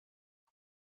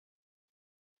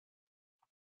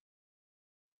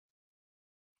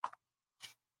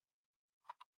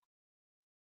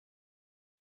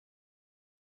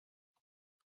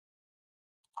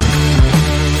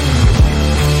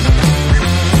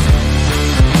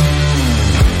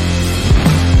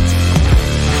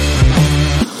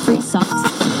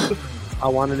I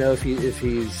want to know if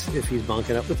he's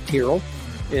bunking up with Tyrrell,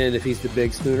 and if he's the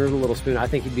big spoon or the little spoon. I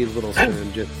think he'd be the little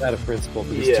spoon just out of principle.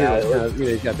 Because Tyrrell's kind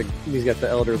of, he's got the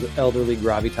elderly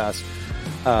gravitas.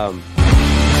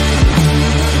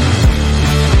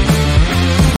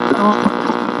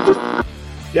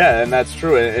 Yeah, and that's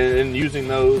true. And using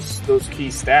those key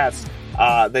stats,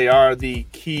 they are the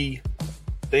key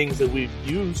things that we've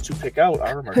used to pick out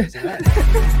our emergency match.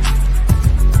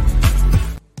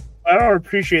 I don't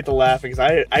appreciate the laughing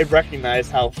because I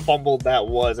recognize how fumbled that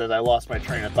was as I lost my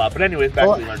train of thought. But anyways, back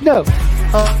to the emergency. No.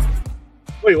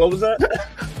 Wait, what was that?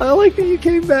 I like that you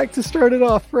came back to start it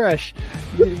off fresh.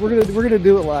 We're gonna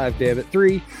do it live, damn it.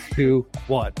 3, 2,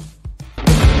 1.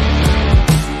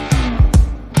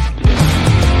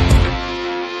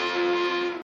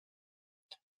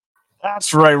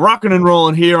 That's right, rocking and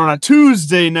rolling here on a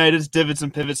Tuesday night. It's Divots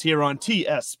and Pivots here on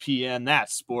TSPN, that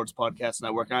Sports Podcast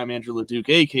Network. I'm Andrew LeDuc,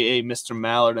 a.k.a. Mr.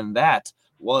 Mallard, and that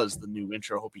was the new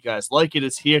intro. Hope you guys like it.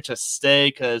 It's here to stay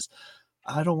because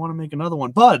I don't want to make another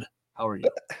one. Bud, how are you?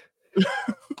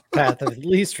 Path of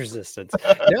least resistance.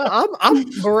 Yeah, I'm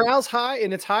morale's high,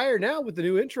 and it's higher now with the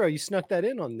new intro. You snuck that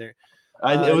in on there.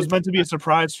 It was meant to be a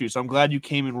surprise for you, so I'm glad you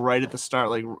came in right at the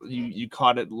start. Like you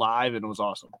caught it live, and it was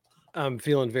awesome. I'm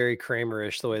feeling very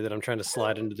Kramer-ish the way that I'm trying to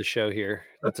slide into the show here.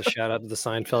 That's a shout out to the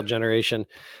Seinfeld generation.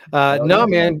 No,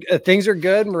 man, things are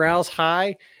good. Morale's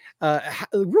high.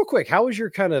 Real quick, how was your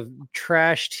kind of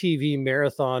trash TV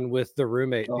marathon with the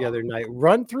roommate the other night?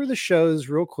 Run through the shows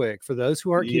real quick for those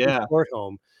who aren't keeping score at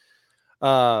home.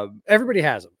 Everybody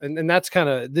has them, and that's kind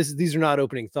of this. These are not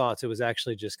opening thoughts. It was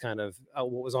actually just kind of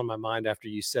what was on my mind after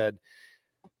you said,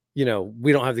 we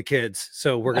don't have the kids,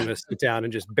 so we're going to sit down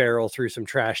and just barrel through some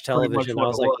trash television. I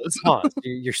was like, oh,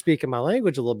 you're speaking my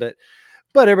language a little bit,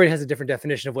 but everybody has a different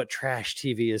definition of what trash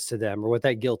TV is to them or what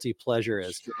that guilty pleasure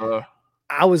is. Sure.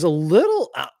 I was a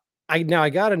little, I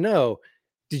got to know,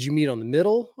 did you meet on the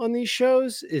middle on these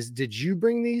shows? Did you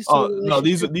bring these? No,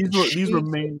 these were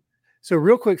main. So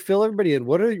real quick, fill everybody in.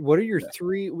 What are your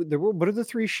three? What are the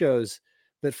 3 shows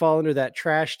that fall under that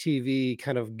trash TV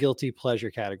kind of guilty pleasure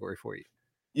category for you?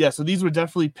 Yeah, so these were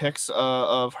definitely picks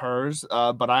of hers,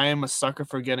 but I am a sucker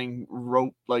for getting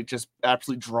just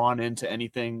absolutely drawn into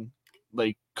anything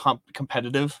like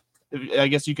competitive, I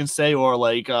guess you can say, or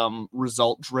like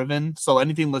result driven. So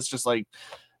anything that's just like,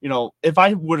 if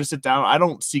I were to sit down, I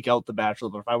don't seek out The Bachelor,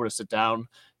 but if I were to sit down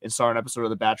and saw an episode of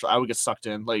The Bachelor, I would get sucked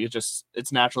in. Like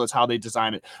it's natural. It's how they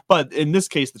design it. But in this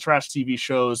case, the trash TV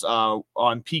shows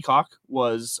on Peacock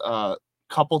was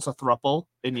Couple to Thruple,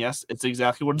 and yes, it's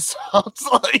exactly what it sounds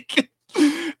like.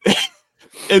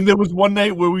 And there was one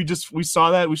night where we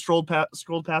saw that, we scrolled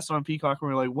past on Peacock, and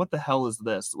we were like, what the hell is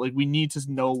this? Like, we need to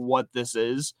know what this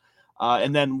is.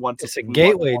 And then once it's a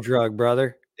gateway drug,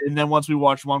 brother. And then once we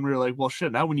watched one, we were like, well,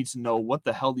 shit, now we need to know what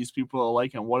the hell these people are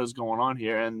like and what is going on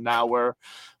here. And now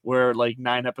we're like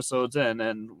 9 episodes in,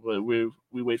 and we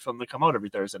wait for them to come out every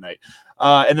Thursday night.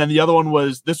 And then the other one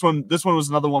was this one was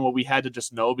another one where we had to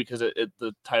just know because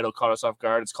the title caught us off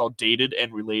guard. It's called Dated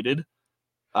and Related,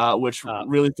 which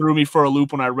really threw me for a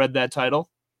loop when I read that title.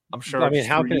 I'm sure. I mean,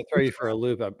 how can it throw you for a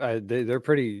loop? They're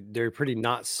pretty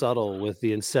not subtle with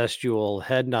the incestual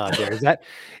head nod there.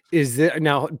 Is there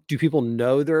now? Do people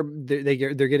know they're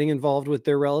getting involved with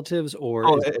their relatives,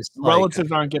 or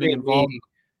relatives aren't getting involved?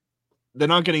 They're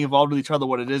not getting involved with each other.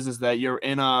 What it is that you're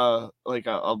in a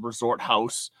resort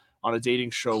house on a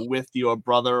dating show with your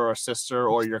brother or sister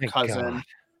or your cousin. God.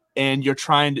 And you're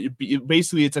trying to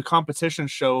basically it's a competition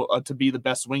show to be the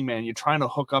best wingman. You're trying to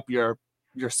hook up your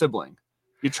sibling.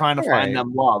 You're trying to find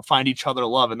them love, find each other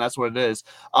love, and that's what it is.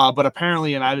 But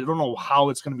apparently, and I don't know how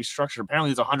it's going to be structured.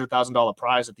 Apparently, there's $100,000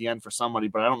 prize at the end for somebody,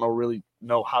 but I don't really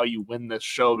know how you win this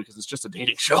show because it's just a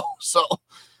dating show. So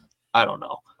I don't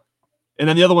know. And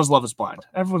then the other one's Love Is Blind.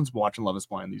 Everyone's watching Love Is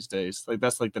Blind these days. Like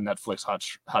that's like the Netflix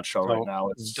hot show right now.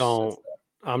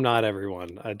 I'm not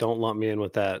everyone. I don't lump me in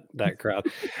with that crowd.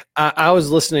 I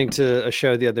was listening to a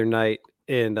show the other night.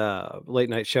 In late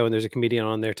night show, and there's a comedian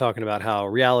on there talking about how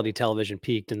reality television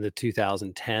peaked in the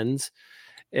 2010s,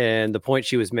 and the point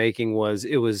she was making was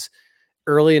it was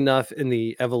early enough in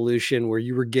the evolution where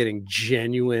you were getting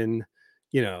genuine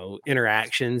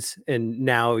interactions, and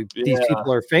now these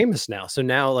people are famous now. So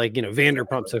now, like,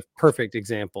 Vanderpump's a perfect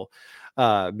example,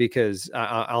 because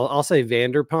I'll say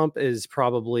Vanderpump is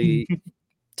probably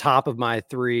top of my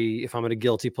 3 if I'm going to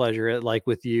guilty pleasure it, like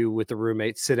with you with the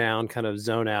roommate, sit down, kind of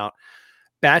zone out.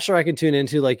 Bachelor I can tune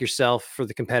into like yourself for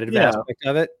the competitive aspect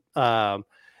of it.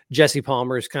 Jesse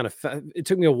Palmer is kind of it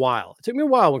took me a while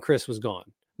when Chris was gone.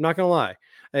 not gonna lie.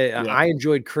 I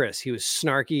enjoyed Chris. He was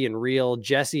snarky and real.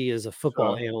 Jesse is a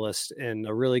football analyst and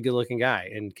a really good looking guy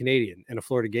and Canadian and a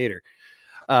Florida Gator.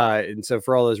 And so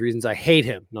for all those reasons, I hate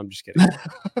him. No, I'm just kidding.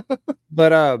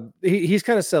 But he's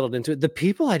kind of settled into it. The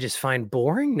people I just find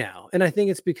boring now. And I think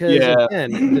it's because,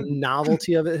 again, the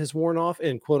novelty of it has worn off,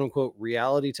 and quote unquote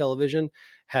reality television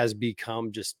has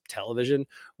become just television,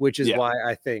 which is why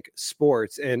I think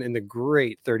sports, and in the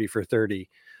great 30 for 30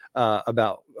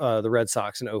 about the Red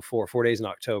Sox in 04, 4 days in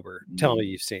October. Tell me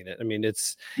you've seen it. I mean,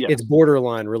 it's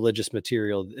borderline religious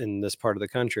material in this part of the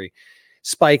country.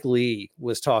 Spike Lee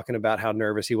was talking about how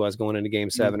nervous he was going into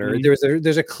Game 7, or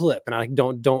there's a clip, and I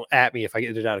don't at me if I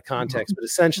get it out of context, but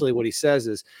essentially what he says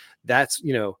is that's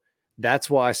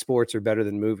why sports are better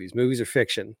than movies. Movies are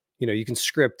fiction. You can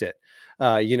script it.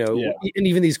 And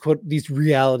even these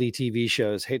reality TV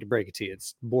shows, hate to break it to you,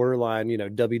 it's borderline,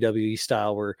 WWE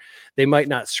style, where they might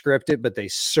not script it, but they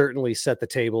certainly set the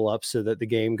table up so that the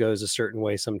game goes a certain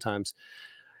way sometimes.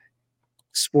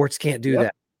 Sports can't do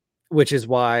that. Which is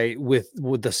why with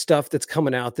the stuff that's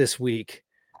coming out this week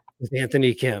with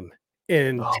Anthony Kim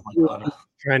and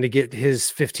trying to get his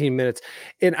 15 minutes.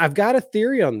 And I've got a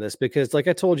theory on this because, like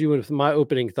I told you with my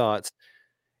opening thoughts,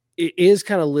 it is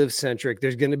kind of live centric.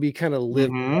 There's going to be kind of live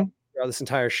throughout this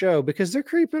entire show because they're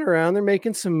creeping around, they're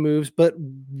making some moves, but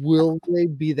will they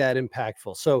be that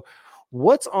impactful? So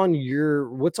what's on your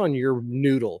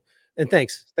noodle? And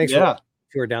thanks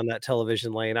for down that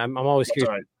television lane. I'm always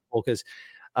curious because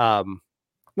no,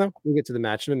 we'll get to the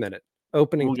match in a minute. We'll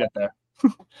get there.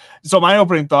 So my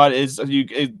opening thought is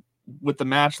with the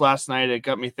match last night, it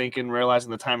got me thinking,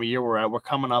 realizing the time of year we're at. We're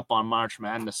coming up on March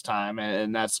Madness time,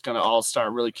 and that's going to all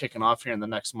start really kicking off here in the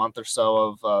next month or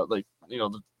so of the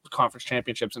conference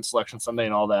championships and Selection Sunday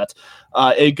and all that.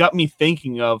 It got me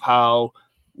thinking of how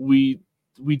we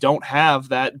don't have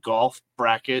that golf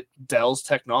bracket Dell's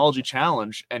Technology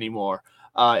Challenge anymore.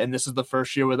 And this is the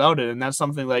first year without it. And that's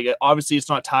something like, obviously it's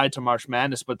not tied to March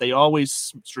Madness, but they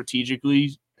always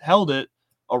strategically held it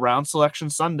around Selection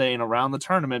Sunday and around the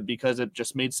tournament because it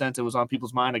just made sense. It was on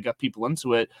people's mind. It got people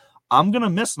into it. I'm going to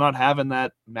miss not having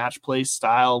that match play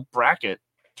style bracket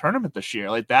tournament this year.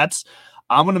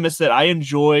 I'm going to miss it. I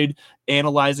enjoyed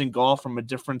analyzing golf from a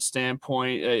different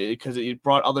standpoint because it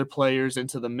brought other players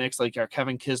into the mix, like our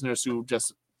Kevin Kisner, who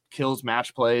just kills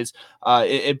match plays.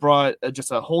 It brought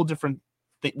just a whole different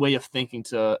way of thinking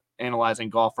to analyzing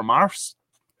golf from our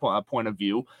point of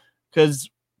view, because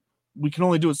we can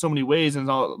only do it so many ways, and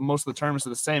most of the tournaments are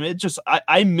the same. It just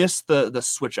I miss the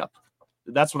switch up.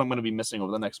 That's what I'm going to be missing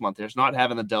over the next month. There's not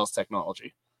having the Dell's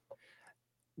technology.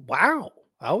 Wow,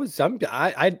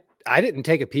 I didn't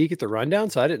take a peek at the rundown,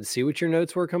 so I didn't see what your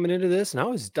notes were coming into this, and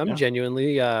I'm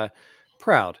genuinely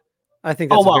proud. I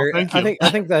think that's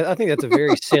I think that's a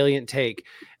very salient take.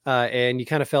 And you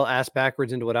kind of fell ass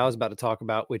backwards into what I was about to talk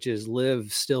about, which is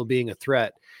Liv still being a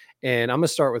threat. And I'm going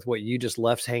to start with what you just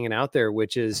left hanging out there,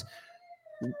 which is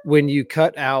when you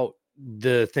cut out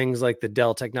the things like the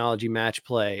Dell Technology match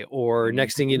play, or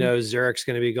next thing you know, Zurich's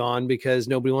going to be gone because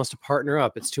nobody wants to partner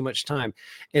up. It's too much time.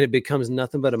 And it becomes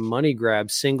nothing but a money grab,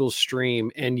 single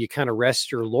stream. And you kind of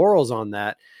rest your laurels on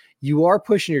that. You are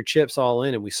pushing your chips all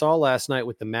in. And we saw last night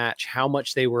with the match how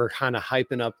much they were kind of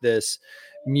hyping up this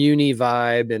Muni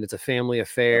vibe, and it's a family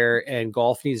affair, and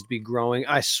golf needs to be growing.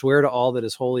 I swear to all that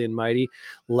is holy and mighty,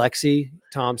 Lexi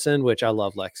Thompson, which I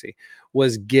love Lexi,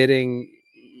 was getting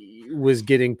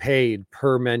paid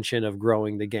per mention of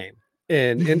growing the game.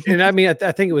 And I mean,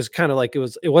 I think it was kind of like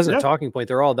it wasn't a talking point.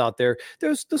 They're all out there.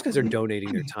 Those guys are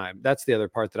donating their time. That's the other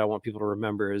part that I want people to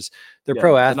remember is they're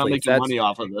pro athletes. They're not making money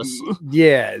off of this.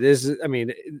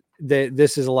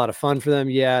 This is a lot of fun for them.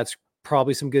 Yeah, it's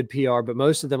probably some good PR, but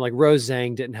most of them, like Rose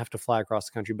Zhang, didn't have to fly across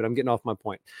the country. But I'm getting off my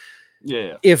point.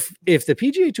 Yeah. If the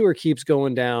PGA Tour keeps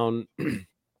going down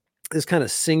this kind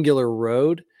of singular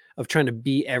road of trying to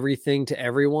be everything to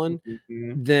everyone,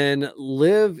 then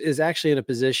Liv is actually in a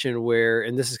position where,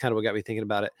 and this is kind of what got me thinking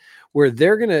about it, where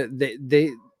they're gonna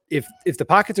if the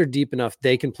pockets are deep enough,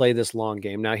 they can play this long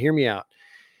game. Now, hear me out.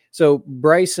 So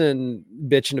Bryson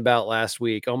bitching about last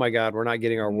week, oh my God, we're not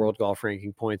getting our world golf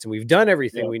ranking points, and we've done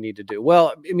everything we need to do.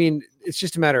 Well, I mean, it's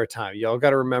just a matter of time. Y'all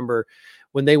got to remember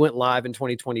when they went live in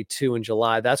 2022 in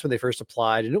July, that's when they first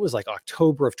applied. And it was like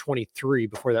October of 23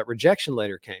 before that rejection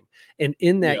letter came. And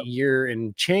in that year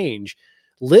and change,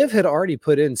 Liv had already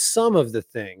put in some of the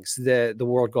things that the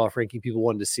world golf ranking people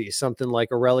wanted to see, something like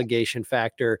a relegation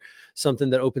factor, something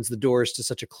that opens the doors to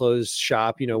such a closed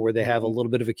shop, where they have a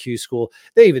little bit of a Q school.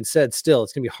 They even said still,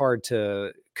 it's going to be hard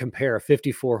to compare a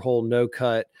 54-hole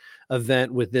no-cut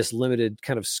event with this limited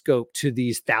kind of scope to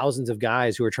these thousands of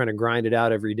guys who are trying to grind it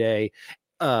out every day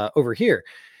over here.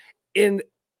 And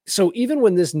so even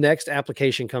when this next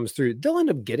application comes through, they'll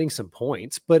end up getting some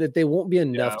points, but they won't be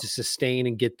enough to sustain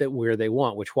and get that where they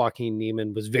want, which Joaquin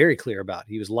Niemann was very clear about.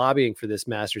 He was lobbying for this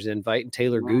Masters invite, and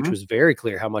Taylor Gooch was very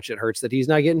clear how much it hurts that he's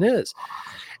not getting his.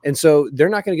 And so they're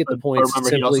not going to get the points.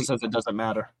 Remember, he also says it doesn't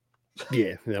matter.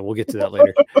 Yeah, we'll get to that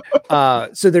later.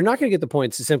 So they're not going to get the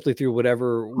points simply through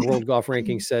whatever World Golf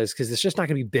Ranking says, because it's just not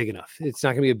going to be big enough. It's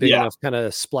not going to be a big enough kind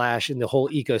of splash in the whole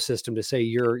ecosystem to say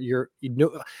I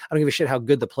don't give a shit how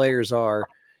good the players are,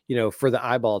 for the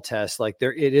eyeball test. Like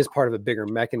it is part of a bigger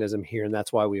mechanism here, and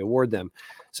that's why we award them.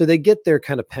 So they get their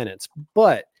kind of pennants.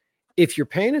 But if you're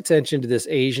paying attention to this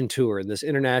Asian Tour and this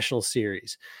international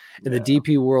series and the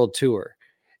DP World Tour,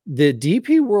 the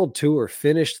DP World Tour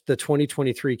finished the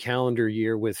 2023 calendar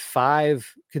year with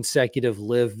 5 consecutive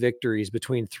live victories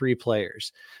between 3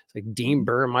 players. It's like Dean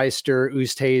Burmeister,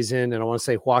 Oosthuizen, and I want to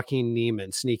say Joaquin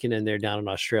Niemann sneaking in there down in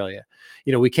Australia.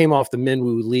 We came off the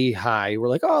Minwoo Lee high. We're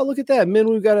like, oh, look at that.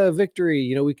 Minwoo got a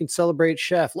victory. We can celebrate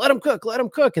Chef. Let him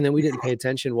cook. And then we didn't pay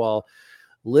attention while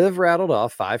Liv rattled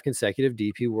off 5 consecutive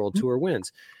DP World Tour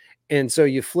wins. And so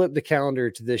you flip the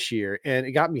calendar to this year, and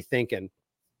it got me thinking.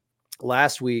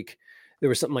 Last week, there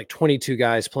was something like 22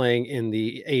 guys playing in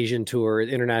the Asian Tour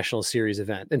International Series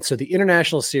event. And so the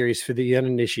International Series, for the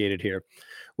uninitiated here,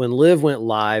 when Liv went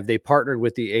live, they partnered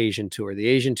with the Asian Tour. The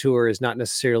Asian Tour is not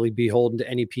necessarily beholden to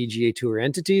any PGA Tour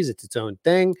entities. It's its own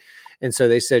thing. And so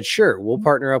they said, sure, we'll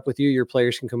partner up with you. Your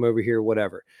players can come over here,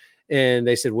 whatever. And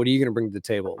they said, what are you going to bring to the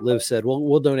table? Liv said, well,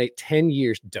 we'll donate 10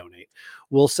 years.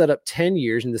 We'll set up 10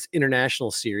 years in this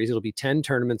international series. It'll be 10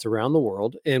 tournaments around the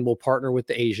world, and we'll partner with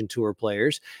the Asian Tour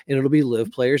players, and it'll be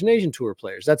Liv players and Asian Tour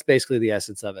players. That's basically the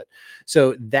essence of it.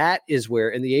 So that is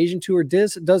where, and the Asian Tour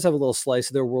does have a little slice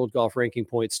of their World Golf Ranking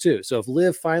points too. So if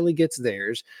Liv finally gets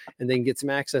theirs and then get some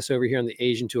access over here on the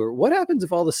Asian Tour, what happens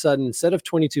if all of a sudden, instead of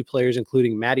 22 players,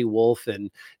 including Matty Wolf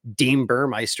and Dean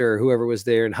Burmeister or whoever was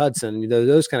there, and Hudson,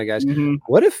 those kind of guys,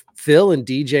 what if Phil and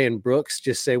DJ and Brooks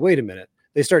just say, wait a minute,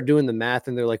 they start doing the math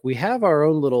and they're like, we have our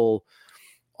own little,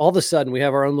 all of a sudden we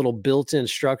have our own little built-in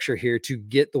structure here to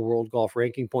get the World Golf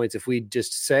Ranking points. If we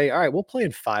just say, all right, we'll play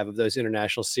in 5 of those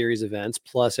international series events,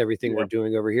 plus everything we're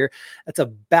doing over here. That's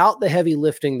about the heavy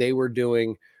lifting they were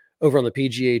doing over on the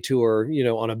PGA Tour,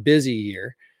 on a busy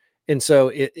year. And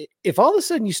so if all of a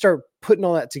sudden you start putting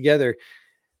all that together,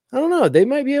 I don't know. They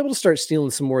might be able to start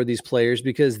stealing some more of these players,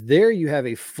 because there you have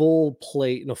a full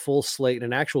plate and a full slate and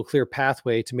an actual clear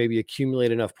pathway to maybe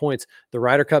accumulate enough points. The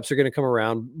Ryder Cups are going to come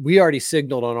around. We already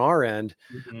signaled on our end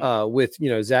with,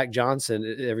 Zach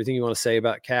Johnson, everything you want to say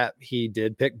about Cat. He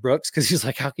did pick Brooks because he's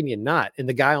like, how can you not? And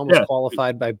the guy almost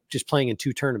qualified by just playing in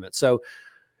 2 tournaments. So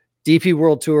DP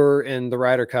World Tour and the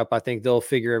Ryder Cup, I think they'll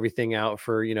figure everything out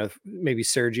for, maybe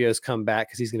Sergio's come back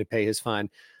because he's going to pay his fine.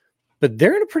 But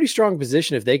they're in a pretty strong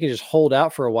position if they can just hold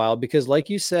out for a while, because like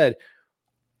you said,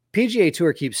 PGA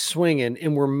Tour keeps swinging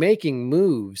and we're making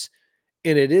moves,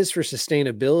 and it is for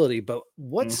sustainability, but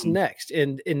what's next?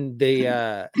 And they,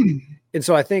 and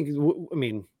so I think,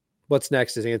 what's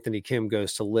next is Anthony Kim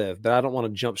goes to Liv, but I don't want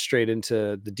to jump straight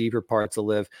into the deeper parts of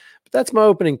Liv. But that's my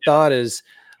opening thought is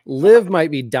Liv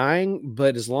might be dying,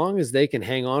 but as long as they can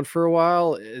hang on for a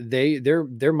while,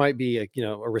 there might be a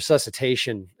a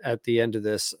resuscitation at the end of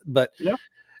this. But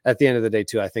at the end of the day,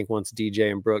 too, I think once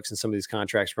DJ and Brooks and some of these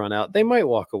contracts run out, they might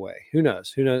walk away. Who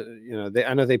knows? I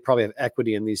know they probably have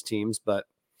equity in these teams, but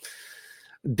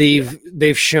they've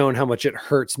shown how much it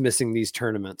hurts missing these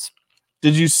tournaments.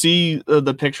 Did you see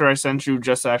the picture I sent you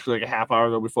just actually like a half hour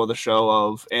ago before the show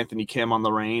of Anthony Kim on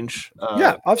the range?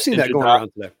 Yeah, I've seen that going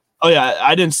around today. Oh, yeah,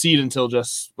 I didn't see it until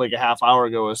just like a half hour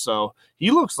ago or so.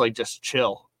 He looks like just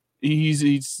chill.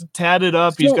 He's tatted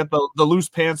up. He's got the loose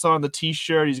pants on, the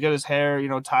T-shirt. He's got his hair,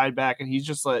 tied back. And he's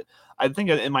just like, I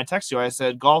think in my text to you, I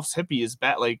said, golf's hippie is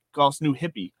bad, like golf's new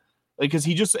hippie. Like, because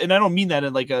he just, and I don't mean that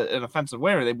in like an offensive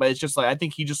way or anything, but it's just like, I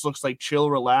think he just looks like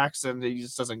chill, relaxed, and he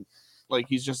just doesn't, like,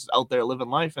 he's just out there living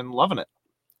life and loving it.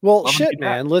 Well, shit,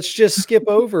 man. Let's just skip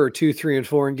over 2, 3, and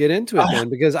 4 and get into it then,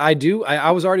 because I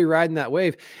was already riding that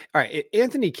wave. All right,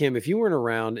 Anthony Kim, if you weren't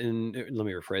around, and let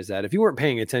me rephrase that, if you weren't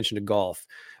paying attention to golf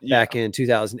back in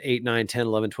 2008, 9, 10,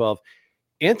 11, 12,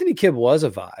 Anthony Kim was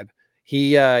a vibe.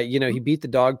 He, he beat the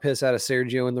dog piss out of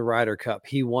Sergio in the Ryder Cup.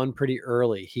 He won pretty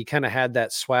early. He kind of had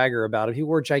that swagger about him. He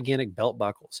wore gigantic belt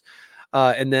buckles.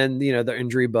 And then, the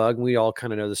injury bug, and we all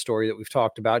kind of know the story that we've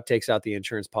talked about, takes out the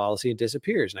insurance policy and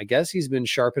disappears. And I guess he's been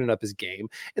sharpening up his game.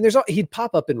 And he'd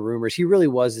pop up in rumors. He really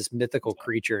was this mythical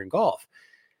creature in golf.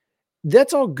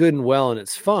 That's all good and well, and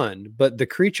it's fun, but the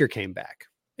creature came back.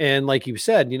 And like you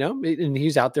said, and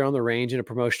he's out there on the range in a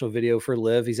promotional video for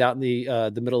Liv. He's out in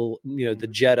the middle, the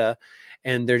Jeddah,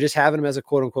 and they're just having him as a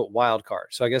quote unquote wild card.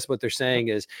 So I guess what they're saying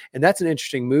is, and that's an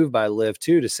interesting move by Liv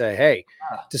too, to say, hey,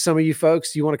 to some of you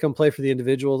folks, you want to come play for the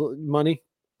individual money?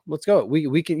 Let's go.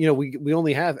 We can, we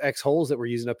only have X holes that we're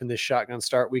using up in this shotgun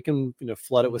start. We can,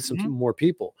 flood it with some more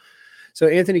people. So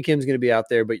Anthony Kim's going to be out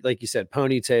there, but like you said,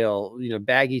 ponytail,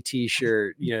 baggy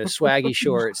t-shirt, swaggy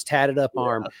shorts, tatted up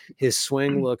arm. His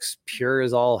swing looks pure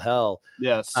as all hell.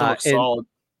 Yeah, so solid.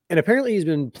 And apparently he's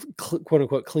been quote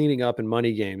unquote cleaning up in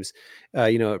money games,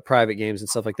 private games and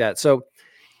stuff like that. So,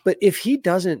 but if he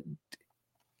doesn't,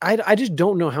 I just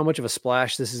don't know how much of a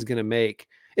splash this is going to make.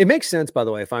 It makes sense, by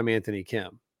the way, if I'm Anthony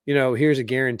Kim. Here's a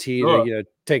guarantee to,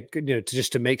 take,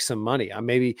 just to make some money.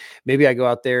 Maybe I go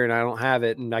out there and I don't have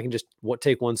it and I can just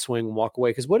take one swing and walk away.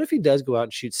 Because what if he does go out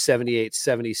and shoot 78,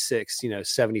 76,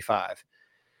 75?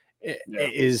 Yeah.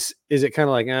 Is it kind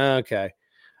of like, okay.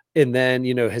 And then,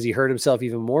 has he hurt himself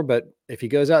even more? But if he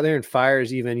goes out there and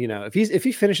fires even, if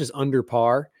he finishes under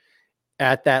par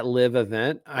at that live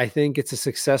event, I think it's a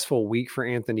successful week for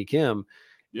Anthony Kim.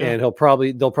 Yeah. And they'll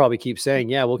probably keep saying,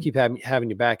 yeah, we'll keep having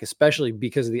you back, especially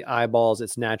because of the eyeballs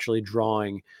it's naturally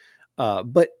drawing.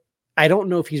 But I don't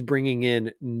know if he's bringing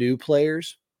in new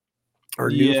players or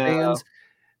new fans.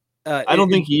 I don't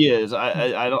think he is.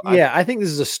 I don't. Yeah, I think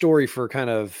this is a story for kind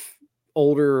of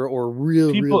older or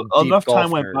real deep enough golf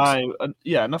time went nerds.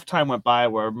 by. Enough time went by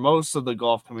where most of the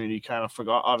golf community kind of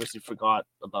forgot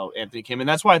about Anthony Kim, and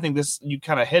that's why I think you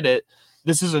kind of hit it.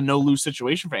 This is a no-lose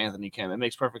situation for Anthony Kim. It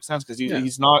makes perfect sense because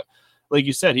he's not, like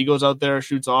you said, he goes out there,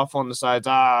 shoots off on the sides.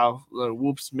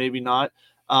 Whoops, maybe not.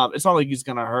 It's not like he's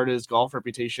going to hurt his golf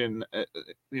reputation,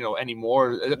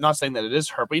 anymore. I'm not saying that it is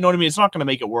hurt, but you know what I mean? It's not going to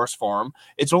make it worse for him.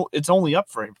 It's only up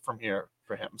for him from here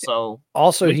for him. So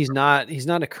also, he's not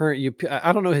a current.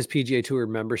 I don't know his PGA Tour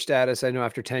member status. I know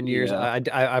after 10 years,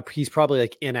 he's probably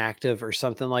like inactive or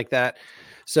something like that.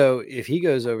 So if he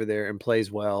goes over there and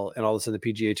plays well, and all of a sudden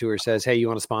the PGA Tour says, "Hey, you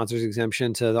want a sponsors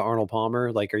exemption to the Arnold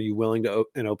Palmer? Like, are you willing to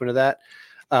open to that?"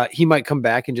 He might come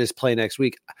back and just play next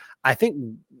week. I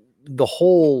think the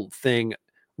whole thing,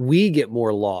 we get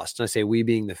more lost, and I say we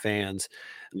being the fans,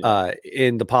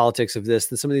 in the politics of this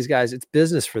than some of these guys. It's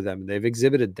business for them. They've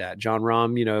exhibited that. John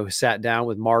Rahm, sat down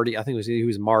with Marty. I think he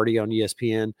was Marty on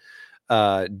ESPN.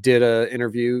 Did a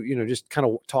interview, just kind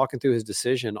of talking through his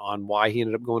decision on why he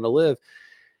ended up going to live.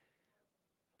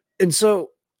 And so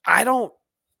I don't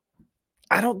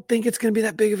think it's going to be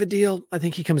that big of a deal. I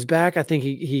think he comes back. I think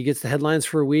he gets the headlines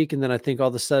for a week. And then I think all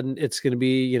of a sudden it's going to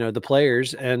be, the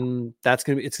players, and it's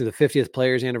the 50th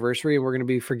players anniversary. And we're going to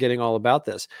be forgetting all about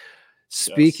this.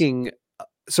 Speaking.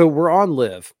 So we're on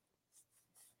live.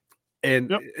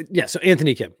 And so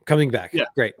Anthony Kim coming back. Yeah.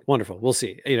 Great. Wonderful. We'll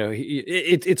see.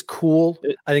 It's cool.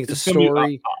 I think it's a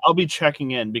story. I'll be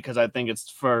checking in because I think it's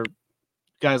for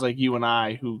guys like you and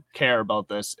I who care about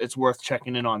this. It's worth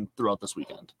checking in on throughout this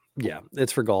weekend. Yeah,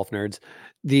 it's for golf nerds.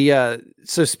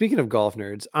 So speaking of golf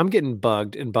nerds, I'm getting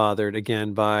bugged and bothered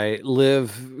again by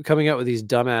Liv coming out with these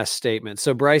dumbass statements.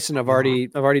 So Bryson, I've already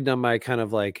done my kind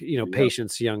of like,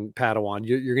 patience, young Padawan.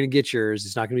 You're going to get yours.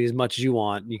 It's not going to be as much as you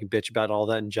want. You can bitch about all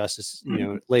that injustice,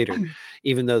 later,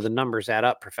 even though the numbers add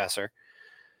up, Professor.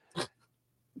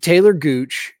 Taylor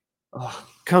Gooch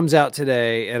comes out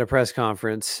today at a press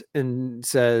conference and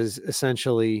says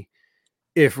essentially,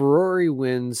 if Rory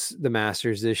wins the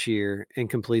Masters this year and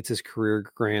completes his career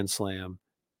Grand Slam,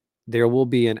 there will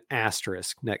be an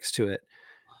asterisk next to it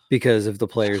because of the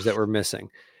players that we're missing.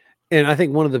 And I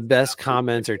think one of the best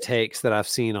comments or takes that I've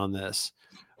seen on this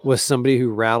was somebody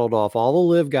who rattled off all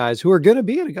the live guys who are going to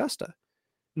be at Augusta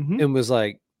and was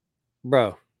like,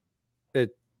 bro,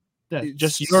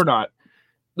 you're not.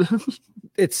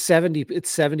 It's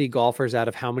 70 golfers out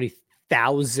of how many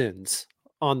thousands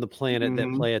on the planet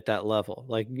that play at that level.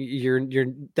 Like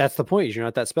that's the point. You're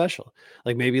not that special.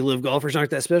 Like maybe live golfers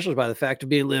aren't that special by the fact of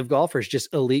being live golfers.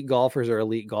 Just elite golfers are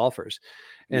elite golfers.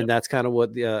 And that's kind of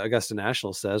what the Augusta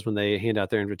National says when they hand out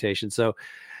their invitation. So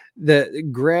the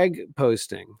Greg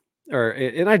posting,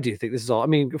 and I do think this is all, I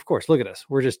mean, of course, look at us.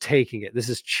 We're just taking it. This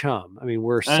is chum. I mean,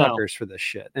 we're suckers for this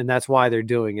shit. And that's why they're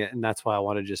doing it. And that's why I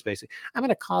want to just basically, I'm going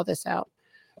to call this out.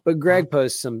 But Greg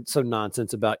posts some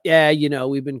nonsense about,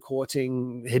 we've been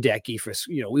courting Hideki for,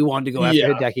 we wanted to go after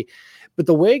Hideki. But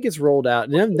the way it gets rolled out,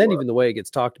 and then even the way it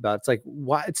gets talked about, it's like,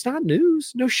 why? It's not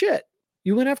news. No shit.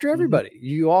 You went after everybody.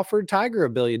 You offered Tiger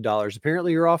 $1 billion.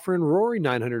 Apparently you're offering Rory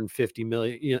 950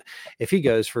 million. If he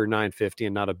goes for 950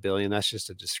 and not $1 billion, that's just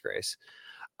a disgrace.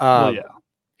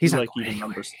 He's not going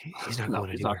anywhere. He's not going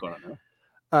anywhere.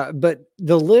 But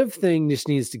the live thing just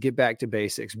needs to get back to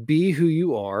basics. Be who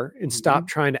you are and stop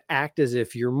trying to act as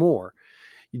if you're more.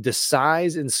 the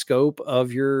size and scope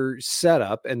of your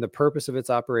setup and the purpose of its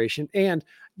operation. And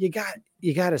you got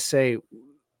to say,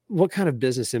 what kind of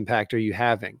business impact are you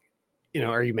having?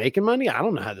 Are you making money? I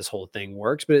don't know how this whole thing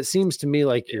works, but it seems to me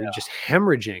like you're just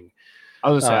hemorrhaging. I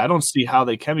was gonna say, I don't see how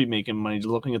they can be making money. Just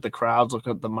looking at the crowds,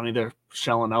 looking at the money they're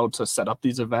shelling out to set up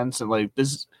these events, and like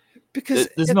this, because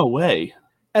there's no way.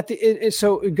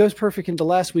 So it goes perfect into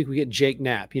last week. We get Jake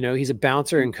Knapp. He's a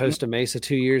bouncer in Costa Mesa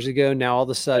 2 years ago. Now all of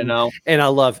a sudden, and I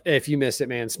love, if you miss it,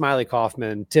 man, Smiley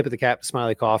Kaufman, tip of the cap to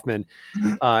Smiley Kaufman.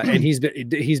 And he's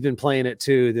been playing it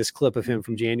too. This clip of him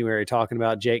from January talking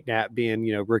about Jake Knapp being,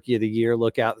 rookie of the year.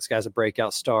 Look out, this guy's a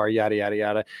breakout star, yada, yada,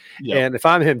 yada. Yep. And if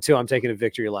I'm him too, I'm taking a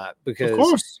victory lap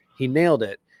because he nailed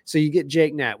it. So you get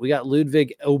Jake Knapp. We got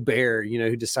Ludwig Aubert,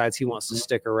 who decides he wants to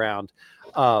stick around.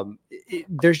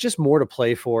 There's just more to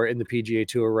play for in the PGA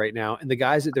Tour right now. And the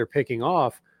guys that they're picking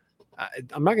off,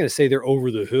 I'm not going to say they're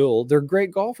over the hill. They're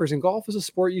great golfers, and golf is a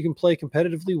sport you can play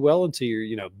competitively well into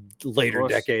your, later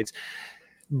decades.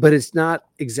 But it's not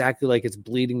exactly like it's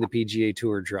bleeding the PGA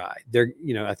Tour dry.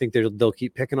 I think they'll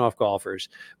keep picking off golfers.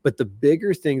 But the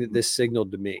bigger thing that this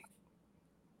signaled to me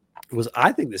was,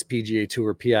 I think this PGA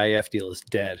Tour PIF deal is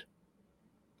dead.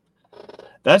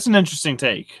 That's an interesting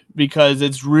take, because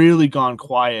it's really gone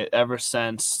quiet ever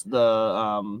since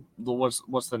the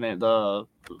what's the name,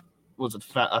 was it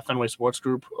Fenway Sports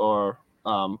Group, or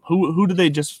who did they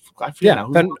just, I forget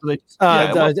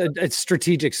it's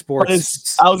Strategic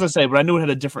Sports. I was gonna say, but I knew it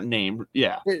had a different name.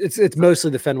 Yeah, it's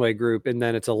mostly the Fenway Group, and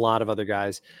then it's a lot of other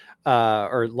guys,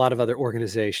 or a lot of other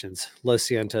organizations, Los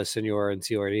Cientos, Senor and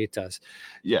Señoritas.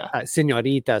 Yeah,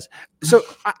 Señoritas. So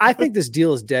I think this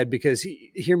deal is dead because,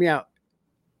 hear me out.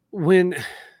 When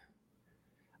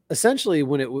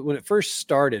it first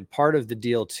started, part of the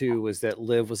deal too was that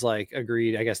Liv was like,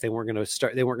 agreed, I guess they weren't going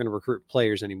to recruit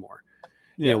players anymore.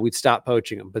 Yeah. We'd stop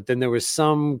poaching them. But then there was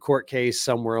some court case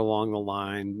somewhere along the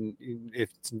line.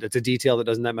 If it's a detail that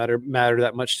doesn't matter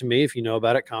that much to me, if you know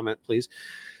about it, comment please.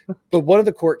 But one of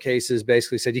the court cases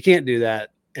basically said you can't do that,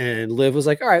 and Liv was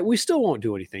like, all right, we still won't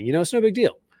do anything. It's no big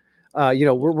deal.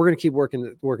 We're going to keep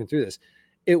working through this.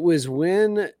 It was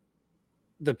when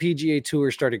the PGA Tour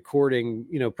started courting,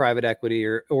 private equity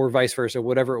or vice versa,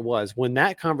 whatever it was, when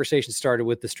that conversation started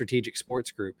with the Strategic Sports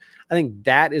Group, I think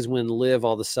that is when Liv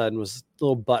all of a sudden was a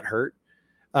little butthurt.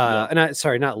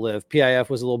 Not Liv, PIF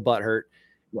was a little butthurt.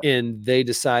 Yeah. And they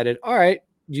decided, all right,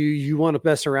 you want to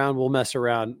mess around, we'll mess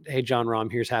around. Hey, John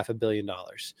Rahm, here's $500 million.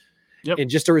 Yep. And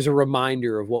just as a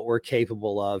reminder of what we're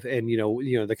capable of, and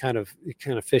the kind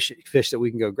of fish that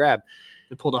we can go grab.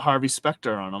 They pulled a Harvey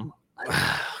Specter on them.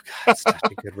 Oh, God, such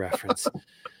a good reference.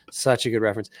 Such a good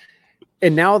reference.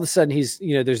 And now all of a sudden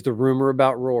there's the rumor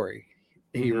about Rory.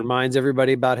 He reminds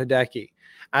everybody about Hideki.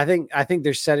 I think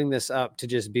they're setting this up to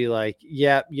just be like,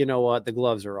 yeah, you know what? The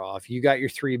gloves are off. You got your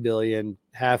 $3 billion.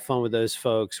 Have fun with those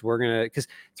folks. We're going to, because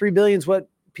 $3 billion is what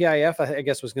PIF, I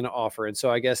guess, was going to offer. And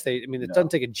so I guess it doesn't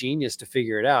take a genius to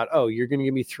figure it out. Oh, you're going to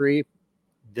give me $3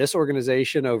 this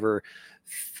organization over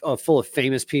full of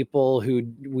famous people who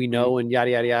we know and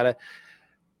yada, yada, yada,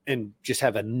 and just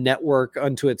have a network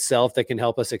unto itself that can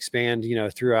help us expand,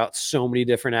 throughout so many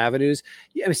different avenues.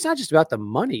 Yeah, it's not just about the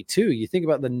money too. You think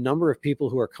about the number of people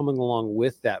who are coming along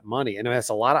with that money. And that's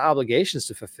a lot of obligations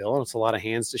to fulfill, and it's a lot of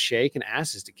hands to shake and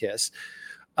asses to kiss.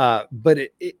 But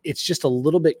it's just a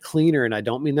little bit cleaner. And I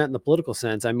don't mean that in the political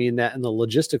sense. I mean that in the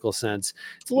logistical sense.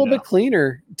 It's a little bit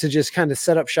cleaner to just kind of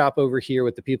set up shop over here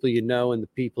with the people and the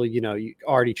people, you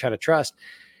already try to trust.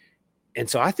 And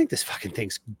so I think this fucking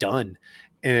thing's done.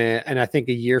 And I think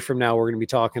a year from now, we're going to be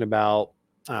talking about,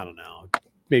 I don't know,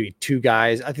 maybe 2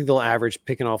 guys. I think they'll average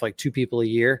picking off like 2 people a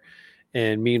year.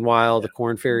 And meanwhile, the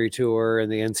Korn Ferry Tour and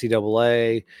the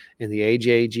NCAA and the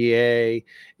AJGA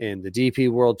and the DP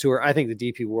World Tour. I think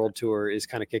the DP World Tour is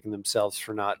kind of kicking themselves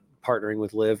for not partnering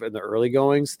with Liv in the early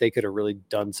goings. They could have really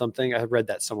done something. I read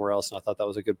that somewhere else, and I thought that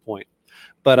was a good point.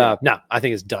 But no, I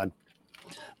think it's done.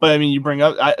 But I mean, you bring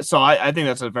up, I think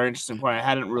that's a very interesting point. I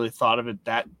hadn't really thought of it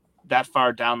that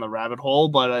far down the rabbit hole,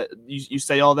 but you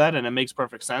say all that and it makes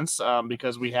perfect sense,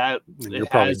 because it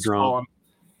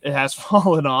has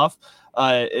fallen off,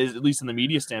 at least in the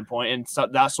media standpoint. And so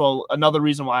that's another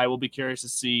reason why I will be curious to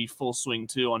see Full Swing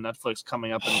 2 on Netflix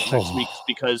coming up in next week,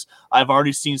 because I've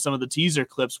already seen some of the teaser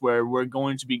clips where we're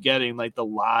going to be getting like the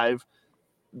live,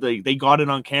 they got it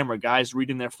on camera, guys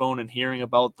reading their phone and hearing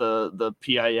about the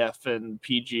PIF and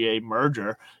PGA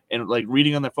merger, and like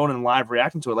reading on their phone and live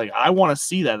reacting to it. Like, I want to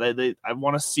see that. I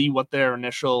want to see what their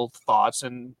initial thoughts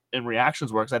and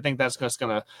reactions were, because I think that's just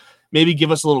going to maybe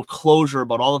give us a little closure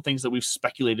about all the things that we've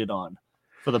speculated on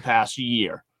for the past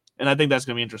year. And I think that's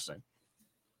going to be interesting.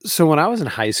 So when I was in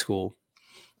high school,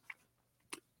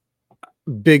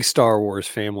 big Star Wars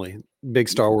family, big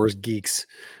Star Wars geeks.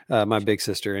 My big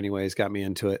sister, anyways, got me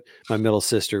into it. My middle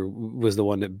sister was the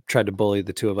one that tried to bully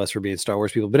the two of us for being Star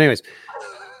Wars people. But anyways,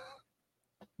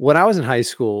 when I was in high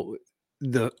school,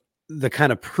 the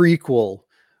kind of prequel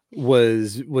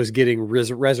was getting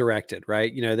resurrected,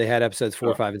 right? You know, they had episodes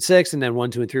 4, 5, and 6, and then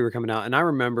 1, 2, and 3 were coming out. And I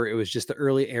remember it was just the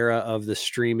early era of the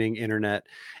streaming internet,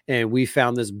 and we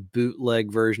found this bootleg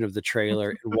version of the trailer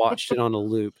and watched it on a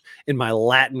loop in my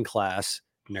Latin class.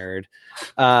 Nerd,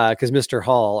 because Mr.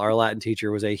 Hall, our Latin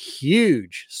teacher, was a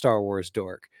huge Star Wars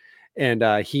dork, and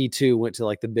he too went to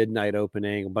like the midnight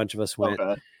opening. A bunch of us went,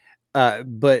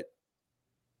 but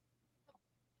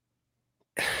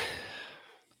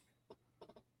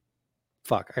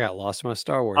fuck, I got lost in my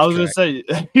Star Wars. I was going to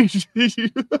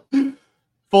say,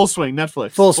 Full Swing,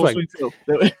 Netflix. Full Swing.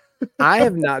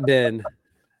 I've not been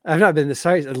the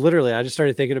size. Literally, I just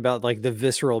started thinking about like the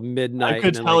visceral midnight. I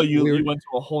could tell like, you went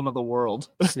to a whole nother world.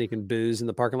 Sneaking booze in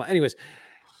the parking lot. Anyways,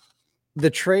 the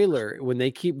trailer, when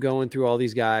they keep going through all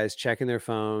these guys checking their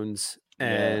phones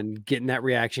and getting that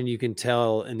reaction, you can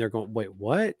tell, and they're going, wait,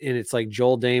 what? And it's like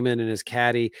Joel Damon and his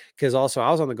caddy, because also I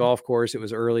was on the golf course. It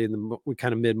was early in the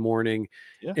kind of mid-morning,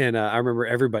 and I remember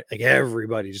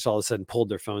everybody just all of a sudden pulled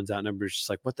their phones out, and I was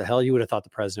just like, what the hell? You would have thought the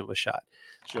president was shot.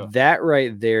 Sure. That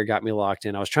right there got me locked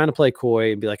in. I was trying to play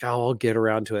coy and be like, oh, I'll get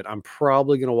around to it. I'm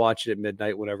probably going to watch it at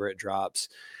midnight whenever it drops,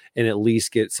 and at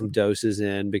least get some doses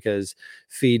in, because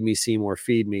Feed Me, Seymour,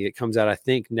 Feed Me. It comes out, I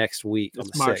think, next week on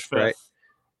the March 6th, right?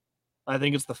 I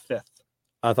think it's the 5th.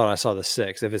 I thought I saw the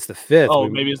 6th. If it's the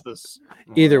 5th, maybe it's this.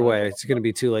 Either way, it's going to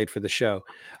be too late for the show.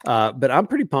 But I'm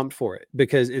pretty pumped for it,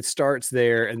 because it starts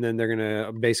there, and then they're going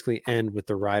to basically end with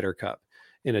the Ryder Cup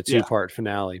in a 2-part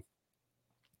finale.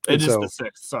 It is the 6th.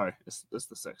 Sorry, it's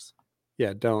the 6th.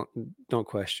 Yeah, don't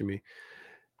question me.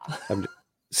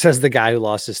 Says the guy who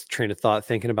lost his train of thought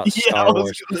thinking about Star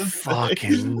Wars.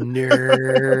 Fucking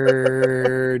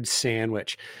nerd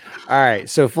sandwich. All right,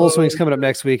 so Full Swing's coming up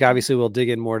next week. Obviously, we'll dig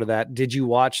in more to that. Did you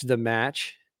watch the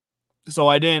match? So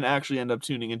I didn't actually end up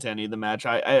tuning into any of the match.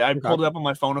 I pulled it up on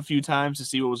my phone a few times to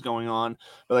see what was going on,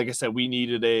 but like I said, we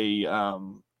needed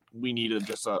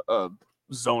just a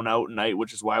zone out night,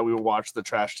 which is why we were watching the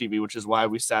trash TV, which is why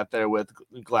we sat there with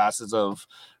glasses of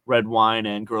red wine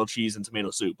and grilled cheese and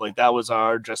tomato soup. Like, that was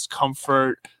our just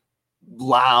comfort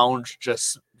lounge,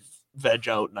 just veg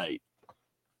out night.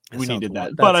 We needed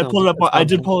that. But I pulled it up. I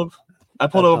pulled it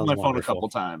up on my phone a couple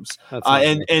times.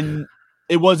 And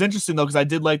it was interesting though, because I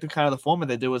did like the kind of the format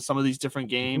they did with some of these different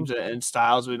games and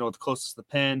styles. We know the closest to the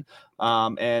pin.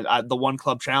 And the one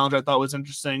club challenge I thought was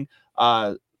interesting.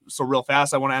 So real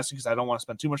fast, I want to ask you, because I don't want to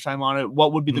spend too much time on it.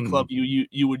 What would be the club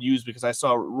you would use? Because I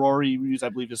saw Rory use, I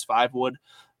believe, his 5 wood.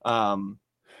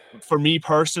 For me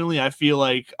personally, I feel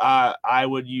like I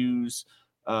would use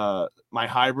my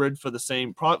hybrid for the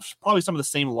same, probably some of the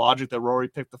same logic that Rory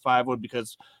picked the 5 wood,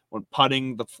 because when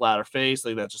putting the flatter face,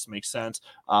 like, that just makes sense.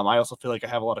 I also feel like I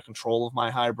have a lot of control of my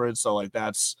hybrid, so like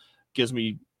I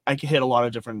can hit a lot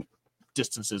of different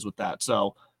distances with that.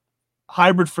 So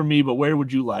hybrid for me, but where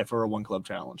would you lie for a one club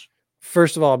challenge?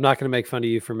 First of all, I'm not going to make fun of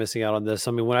you for missing out on this.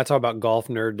 I mean, when I talk about golf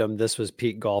nerddom, this was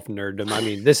peak golf nerddom. I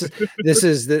mean, this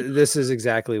is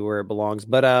exactly where it belongs.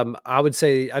 But I'd probably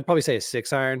say a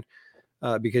 6-iron,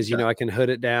 because you know, I can hood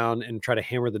it down and try to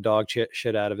hammer the dog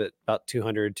shit out of it about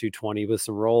 200, 220 with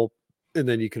some roll, and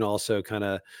then you can also kind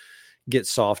of get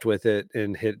soft with it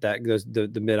and hit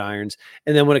the mid irons.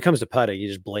 And then when it comes to putting, you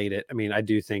just blade it. I mean, I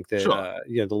do think that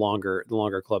the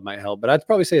longer club might help, but I'd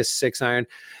probably say a 6-iron.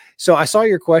 So I saw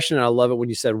your question, and I love it when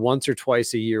you said once or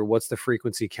twice a year. What's the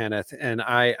frequency, Kenneth? And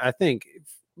I think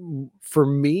for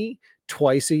me,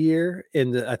 twice a year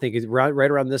I think it's right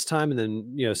around this time, and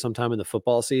then, you know, sometime in the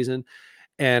football season.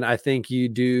 And I think you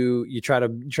try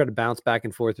to bounce back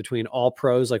and forth between all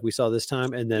pros, like we saw this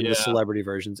time, and then the celebrity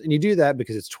versions. And you do that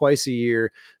because it's twice a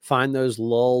year. Find those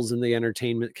lulls in the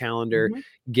entertainment calendar,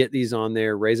 get these on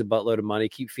there, raise a buttload of money,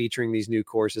 keep featuring these new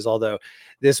courses. Although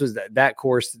this was that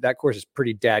course is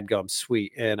pretty dadgum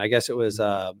sweet. And I guess it was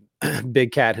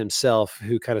Big Cat himself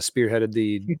who kind of spearheaded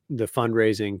the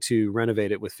fundraising to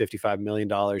renovate it, with $55 million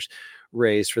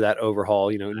raised for that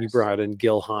overhaul. You know, and you brought in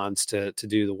Gil Hans to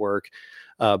do the work.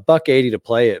 $180 to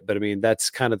play it, but I mean,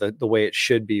 that's kind of the way it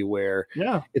should be, where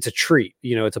it's a treat.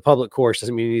 You know, it's a public course,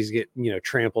 doesn't mean he's get, you know,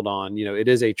 trampled on. You know, it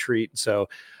is a treat. So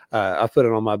I put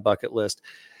it on my bucket list.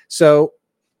 So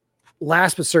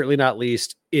last but certainly not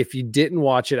least, if you didn't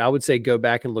watch it, I would say go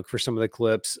back and look for some of the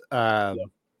clips.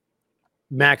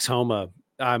 Max Homa.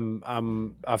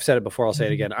 I've said it before, I'll say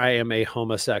it again. I am a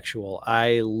homosexual.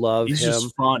 I love him. He's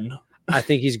just fun. I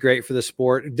think he's great for the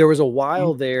sport. There was a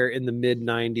while there in the mid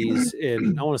 90s,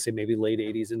 in I want to say maybe late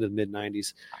 80s into the mid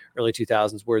 90s, early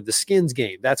 2000s, where the skins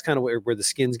game, that's kind of where the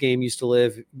skins game used to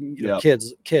live.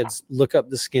 Kids look up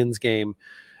the skins game.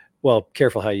 Well,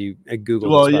 careful how you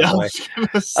Google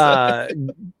this, by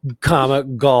the way. Comma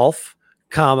golf,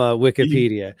 comma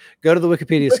Wikipedia. Go to the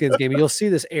Wikipedia skins game, and you'll see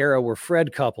this era where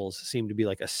Fred Couples seemed to be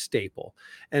like a staple,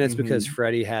 and it's because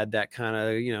Freddie had that kind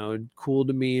of cool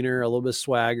demeanor, a little bit of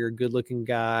swagger, good looking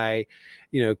guy,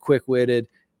 quick witted.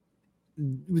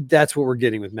 That's what we're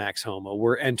getting with Max Homa.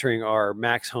 We're entering our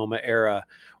Max Homa era,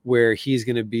 where he's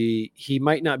going to be, he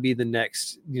might not be the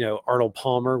next, Arnold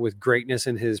Palmer with greatness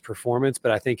in his performance,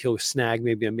 but I think he'll snag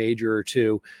maybe a major or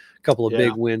two, a couple of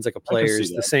big wins like a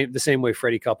Players, the same way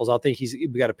Freddie Couples. I think we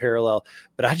got a parallel,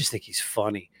 but I just think he's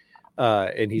funny.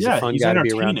 And he's a fun guy to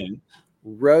be around.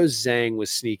 Rose Zhang was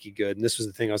sneaky good. And this was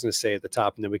the thing I was going to say at the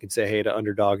top, and then we can say hey to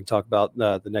Underdog and talk about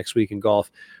the next week in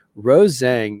golf. Rose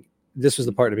Zhang, this was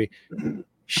the part of me.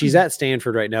 She's at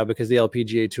Stanford right now because the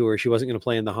LPGA Tour, she wasn't going to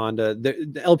play in the Honda. The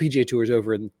LPGA Tour is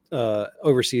over in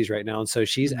overseas right now. And so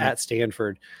she's at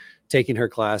Stanford taking her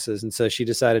classes. And so she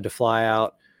decided to fly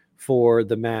out for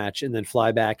the match and then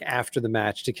fly back after the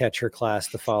match to catch her class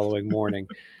the following morning.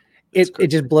 It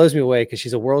just blows me away because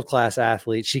she's a world-class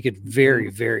athlete. She could very,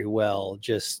 very well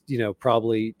just,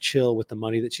 probably chill with the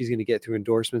money that she's going to get through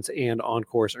endorsements and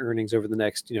on-course earnings over the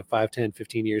next, 5, 10,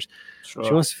 15 years. Sure.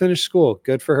 She wants to finish school.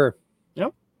 Good for her.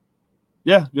 Yep.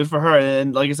 Yeah, good for her.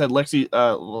 And like I said, Lexi,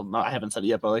 I haven't said it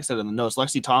yet, but like I said in the notes,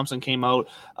 Lexi Thompson came out,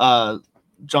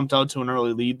 jumped out to an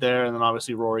early lead there, and then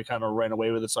obviously Rory kind of ran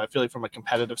away with it. So I feel like from a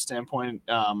competitive standpoint,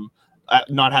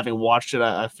 not having watched it,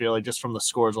 I feel like just from the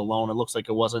scores alone, it looks like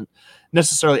it wasn't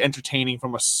necessarily entertaining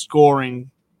from a scoring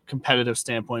competitive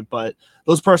standpoint, but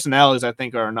those personalities I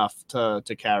think are enough to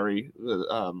carry,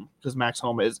 because Max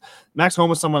Homa is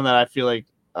someone that I feel like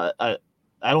I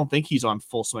don't think he's on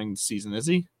full swing this season, is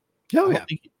he? Oh, yeah.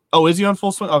 Is he on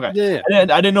full swing? Okay. Yeah. I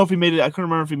didn't know if he made it. I couldn't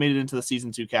remember if he made it into the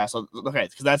season 2 cast. So, okay,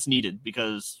 because that's needed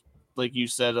because, like you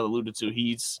said, alluded to,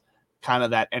 he's kind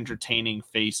of that entertaining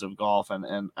face of golf,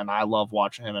 and I love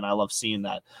watching him, and I love seeing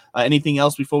that. Anything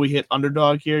else before we hit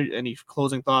Underdog here? Any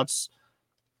closing thoughts?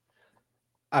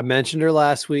 I mentioned her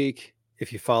last week.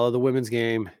 If you follow the women's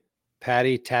game,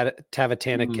 Patty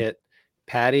Tavatanakit.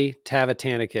 Patty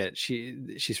Tavatanakit.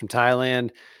 She's from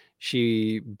Thailand.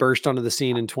 She burst onto the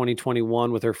scene in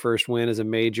 2021 with her first win as a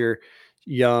major,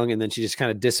 young, and then she just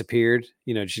kind of disappeared.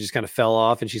 She just kind of fell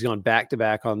off, and she's gone back to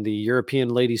back on the European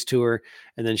Ladies Tour,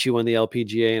 and then she won the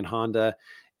LPGA and Honda.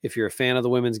 If you're a fan of the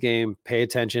women's game, pay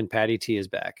attention. Patty T is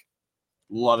back.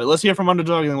 Love it. Let's hear from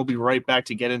Underdog, and then we'll be right back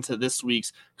to get into this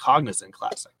week's Cognizant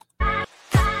Classic.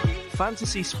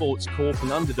 Fantasy Sports Corp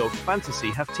and Underdog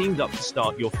Fantasy have teamed up to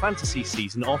start your fantasy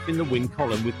season off in the win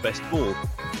column with Best Ball.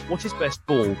 What is Best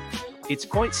Ball? It's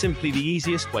quite simply the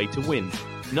easiest way to win.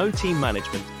 No team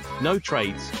management, no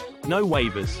trades, no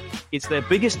waivers. It's their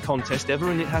biggest contest ever,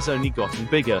 and it has only gotten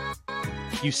bigger.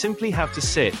 You simply have to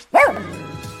sit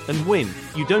and win.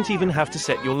 You don't even have to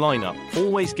set your lineup.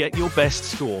 Always get your best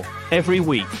score every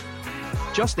week.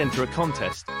 Just enter a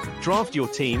contest, draft your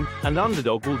team, and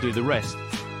Underdog will do the rest.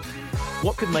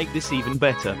 What could make this even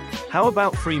better? How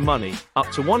about free money,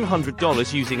 up to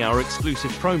 $100 using our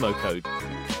exclusive promo code?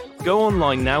 Go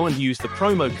online now and use the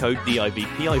promo code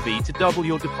DIVPIV to double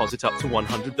your deposit up to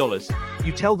 $100.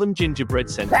 You tell them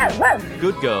Gingerbread sent you.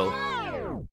 Good girl.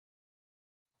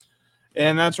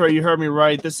 And that's right, you heard me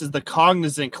right. This is the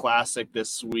Cognizant Classic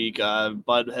this week.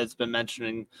 Bud has been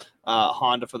mentioning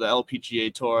Honda for the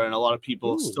LPGA Tour, and a lot of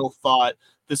people still thought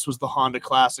this was the Honda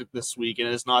Classic this week, and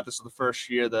it is not. This is the first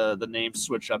year the name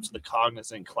switched up to the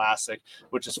Cognizant Classic,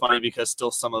 which is funny because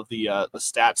still some of the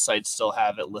stat sites still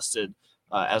have it listed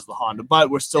as the Honda, but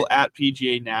we're still at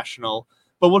PGA National.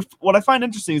 But what I find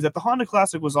interesting is that the Honda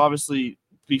Classic was obviously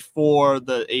before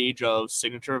the age of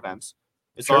signature events.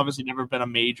 It's obviously never been a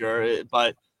major,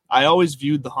 but I always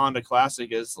viewed the Honda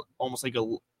Classic as almost like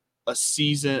a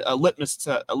season, a litmus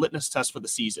test for the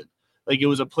season. Like it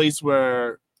was a place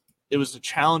where it was a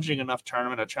challenging enough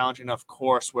tournament, a challenging enough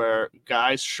course where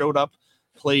guys showed up,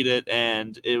 played it,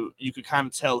 and you could kind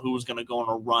of tell who was going to go on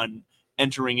a run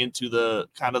entering into the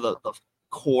kind of the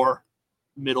core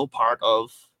middle part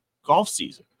of golf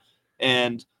season.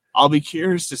 And I'll be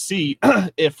curious to see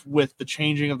if with the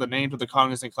changing of the name to the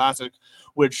Cognizant Classic,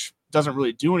 which doesn't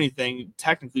really do anything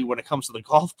technically when it comes to the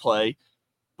golf play,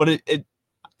 but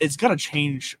it's going to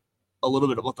change a little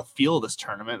bit about the feel of this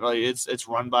tournament. Like it's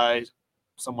run by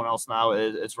someone else now.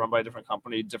 It's run by a different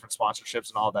company, different sponsorships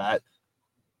and all that.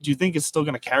 Do you think it's still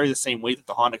going to carry the same weight that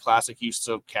the Honda Classic used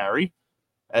to carry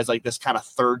as like this kind of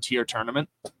third tier tournament?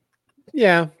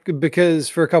 Yeah, because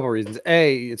for a couple of reasons.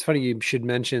 A, it's funny you should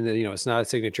mention that, it's not a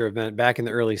signature event. Back in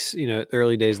the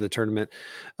early days of the tournament,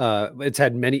 it's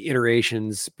had many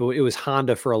iterations, but it was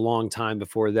Honda for a long time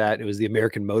before that. It was the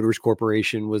American Motors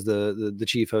Corporation was the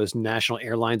chief host, National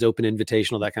Airlines Open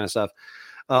Invitational, that kind of stuff.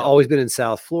 Always been in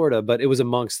South Florida, but it was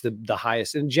amongst the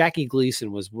highest. And Jackie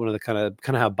Gleason was one of the kind of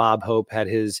how Bob Hope had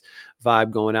his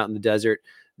vibe going out in the desert.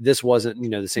 This wasn't,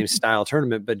 the same style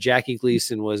tournament, but Jackie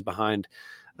Gleason was behind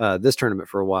this tournament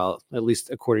for a while, at least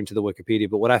according to the Wikipedia.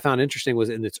 But what I found interesting was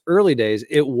in its early days,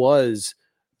 it was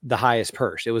the highest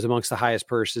purse. It was amongst the highest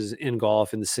purses in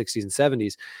golf in the 60s and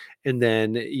 70s. And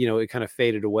then, it kind of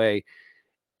faded away.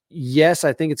 Yes,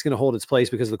 I think it's going to hold its place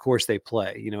because of the course they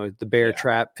play. The Bear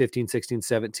Trap 15, 16,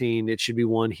 17, it should be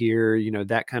one here,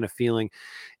 that kind of feeling.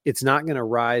 It's not going to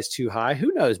rise too high.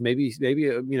 Who knows? Maybe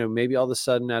all of a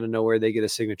sudden out of nowhere they get a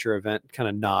signature event kind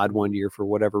of nod one year for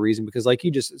whatever reason. Because like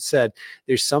you just said,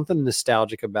 there's something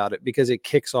nostalgic about it because it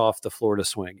kicks off the Florida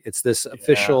swing. It's this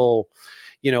official.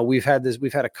 We've had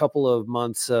a couple of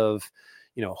months of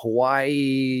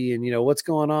Hawaii and what's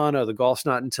going on. Oh, the golf's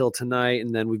not until tonight,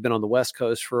 and then we've been on the West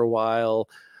Coast for a while.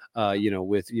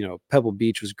 With Pebble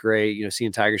Beach was great.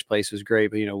 Seeing Tiger's Place was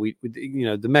great, but we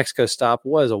the Mexico stop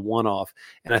was a one-off,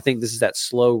 and I think this is that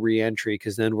slow re-entry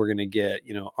because then we're going to get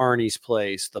Arnie's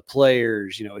Place, the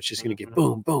Players. It's just going to get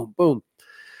boom, boom, boom.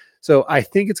 So I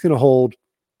think it's going to hold.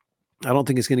 I don't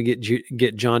think it's going to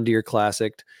get John Deere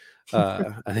Classic.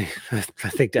 I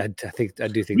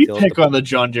do think we pick on the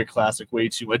John Deere Classic way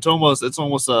too much. It's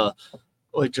almost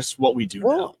like just what we do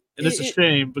now. And it's a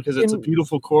shame because it's a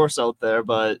beautiful course out there,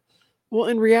 but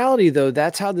in reality, though,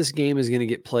 that's how this game is going to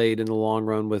get played in the long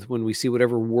run with when we see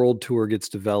whatever world tour gets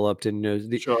developed.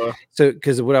 And sure. So,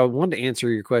 because what I wanted to answer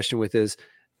your question with is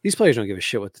these players don't give a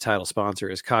shit what the title sponsor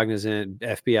is. Cognizant,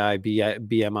 FBI,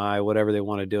 BMI, whatever they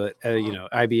want to do it.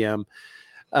 IBM.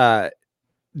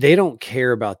 They don't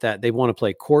care about that. They want to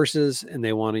play courses and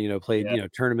they want to, play,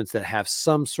 tournaments that have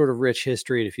some sort of rich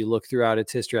history. And if you look throughout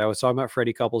its history, I was talking about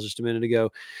Freddie Couples just a minute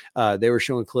ago. They were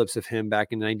showing clips of him back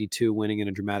in 92 winning in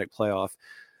a dramatic playoff,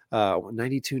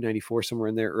 92, 94, somewhere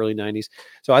in there, early 90s.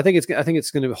 So I think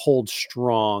it's going to hold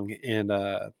strong and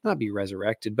not be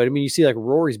resurrected. But I mean, you see like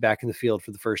Rory's back in the field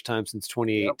for the first time since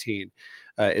 2018.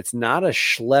 It's not a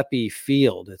schleppy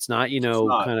field. It's not,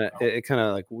 kind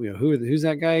of like, who's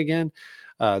that guy again?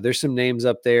 There's some names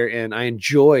up there, and I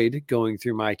enjoyed going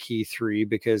through my key three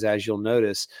because, as you'll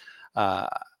notice,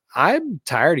 I'm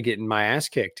tired of getting my ass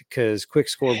kicked because quick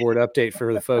scoreboard update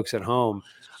for the folks at home.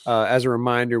 As a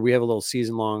reminder, we have a little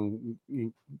season-long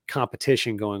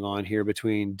competition going on here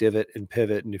between Divot and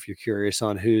Pivot, and if you're curious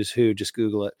on who's who, just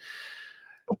Google it.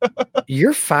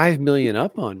 You're 5 million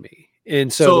up on me.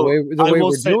 And so the way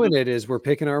we're doing it is we're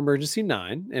picking our emergency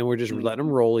 9 and we're just letting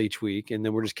them roll each week. And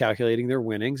then we're just calculating their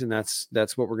winnings. And that's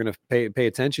what we're going to pay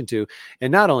attention to.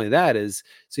 And not only that is,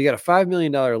 so you got a $5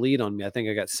 million lead on me. I think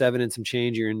I got 7 and some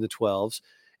change. You're in the 12s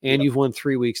and you've won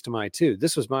 3 weeks to my 2.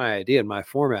 This was my idea and my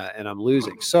format and I'm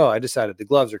losing. So I decided the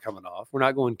gloves are coming off. We're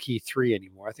not going key 3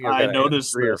 anymore. I think I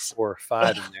noticed 3 or 4 or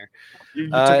 5 in there. You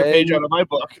took a page out of my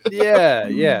book.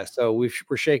 Yeah. So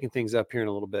we're shaking things up here in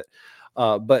a little bit.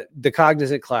 But the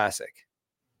Cognizant Classic,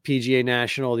 PGA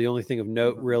National, the only thing of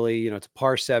note, really, it's a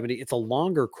par 70. It's a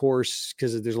longer course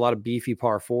because there's a lot of beefy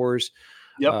par 4s.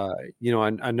 Yep.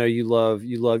 I know you love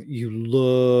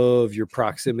your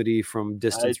proximity from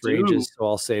distance ranges, so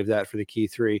I'll save that for the key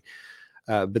 3.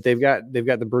 But they've got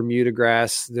the Bermuda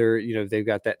grass. They've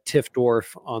got that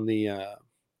Tiftdorf on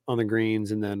the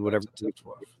greens, and then whatever.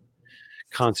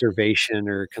 Conservation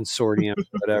or consortium,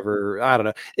 whatever. I don't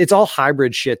know. It's all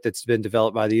hybrid shit that's been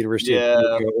developed by the University of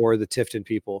Georgia or the Tifton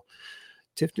people.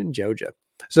 Tifton, Georgia.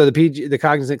 So the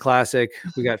Cognizant Classic,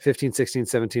 we got 15, 16,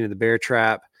 17 in the Bear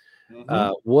Trap.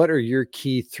 What are your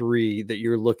key 3 that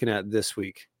you're looking at this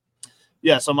week?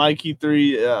 Yeah, so my key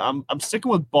 3, I'm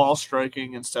sticking with ball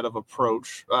striking instead of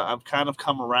approach. I've kind of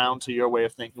come around to your way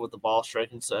of thinking with the ball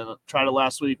striking. So I tried it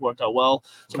last week, worked out well.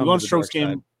 So I'm going strokes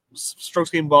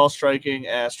game ball striking,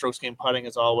 strokes game putting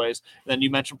as always. And then you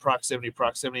mentioned proximity.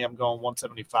 I'm going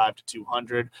 175 to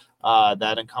 200.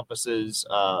 That encompasses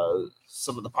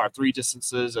some of the par 3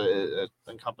 distances. It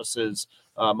encompasses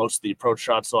most of the approach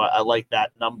shots. So I like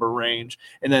that number range.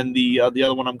 And then the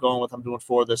other one I'm doing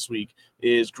 4 this week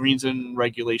is greens in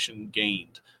regulation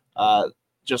gained.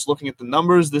 Just looking at the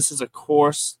numbers, this is a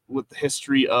course with the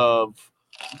history of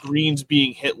greens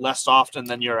being hit less often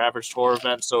than your average tour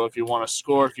event. So if you want to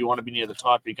score, if you want to be near the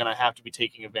top, you're going to have to be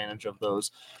taking advantage of those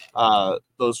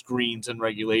greens in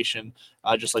regulation.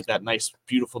 Just like that nice,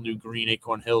 beautiful new green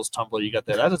Acorn Hills tumbler you got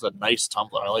there. That is a nice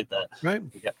tumbler. I like that. Right.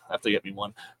 You have to get me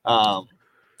one.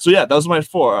 So yeah, those are my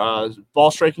 4. Ball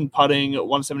striking, putting,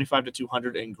 175 to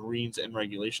 200, and greens in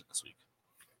regulation this week.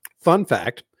 Fun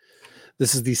fact.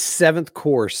 This is the 7th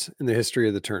course in the history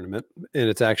of the tournament, and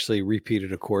it's actually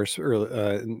repeated a course early,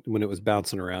 when it was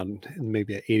bouncing around in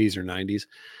maybe the 80s or 90s.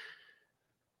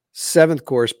 7th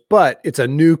course, but it's a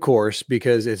new course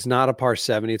because it's not a par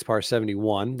 70, it's par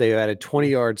 71. They added 20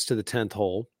 yards to the 10th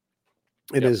hole.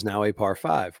 It is now a par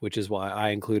 5, which is why I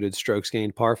included strokes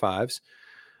gained par 5s,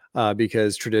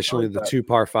 because traditionally the 2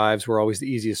 par 5s were always the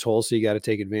easiest hole, so you got to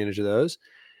take advantage of those.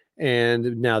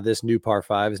 And now this new par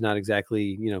 5 is not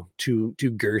exactly, too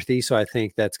girthy. So I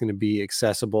think that's going to be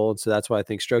accessible. And so that's why I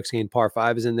think strokes gained par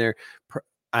 5 is in there.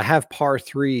 I have par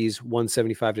 3s,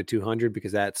 175 to 200,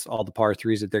 because that's all the par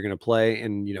 3s that they're going to play.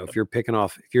 And, if you're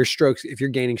if you're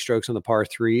gaining strokes on the par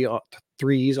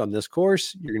 3s on this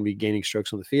course, you're going to be gaining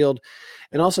strokes on the field.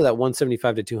 And also that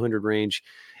 175 to 200 range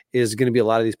is going to be a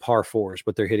lot of these par 4s,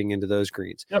 but they're hitting into those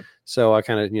greens. Yep. So I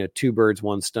kind of, 2 birds,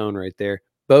 1 stone right there.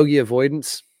 Bogey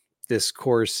avoidance. This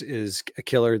course is a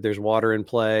killer. There's water in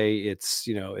play. It's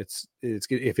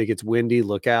if it gets windy,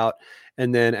 look out.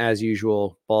 And then as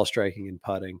usual, ball striking and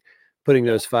putting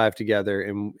those 5 together.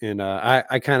 And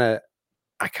I kind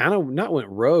of not went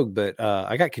rogue, but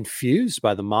I got confused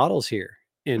by the models here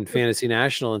in Fantasy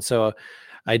National. And so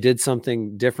I did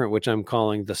something different, which I'm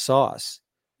calling the sauce.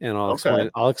 And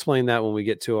I'll explain that when we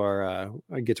get to our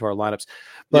lineups.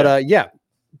 But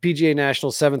PGA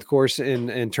National 7th course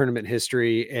in tournament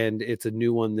history, and it's a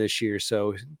new one this year.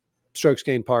 So strokes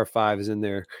gained par 5 is in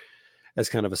there as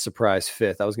kind of a surprise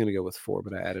 5th. I was going to go with 4,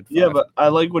 but I added 5. Yeah, but I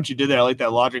like what you did there. I like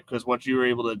that logic, because what you were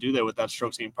able to do there with that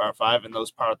strokes gained par 5 and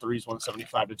those par 3s,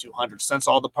 175 to 200, since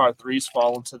all the par 3s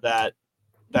fall into that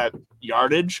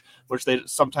yardage, which they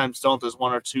sometimes don't. There's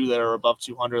 1 or 2 that are above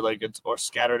 200, or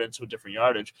scattered into a different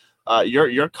yardage.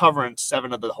 You're covering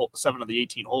 7 of the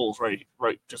 18 holes, right,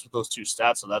 just with those 2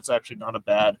 stats. So that's actually not a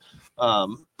bad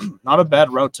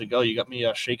route to go. You got me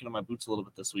shaking in my boots a little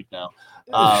bit this week now.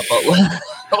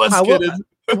 But let's get in.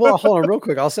 Well, hold on real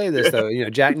quick. I'll say this though.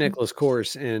 Jack Nicklaus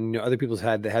course, and other people's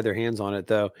had their hands on it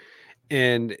though.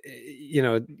 And,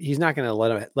 he's not going to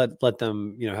let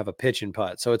them, have a pitch and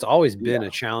putt. So it's always been a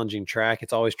challenging track.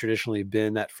 It's always traditionally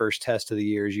been that first test of the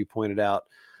year, as you pointed out,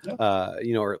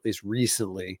 or at least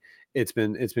recently it's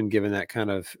been given that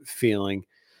kind of feeling.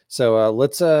 So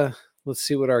let's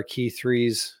see what our key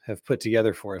 3s have put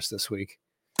together for us this week.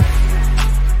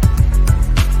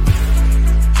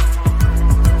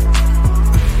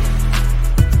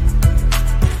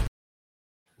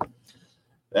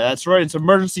 That's right. It's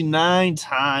emergency 9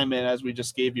 time, and as we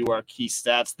just gave you our key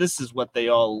stats, this is what they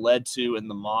all led to in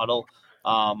the model.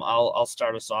 I'll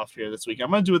start us off here this week.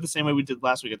 I'm going to do it the same way we did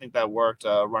last week. I think that worked,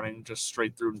 running just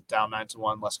straight through down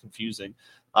 9-1, less confusing.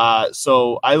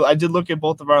 So I did look at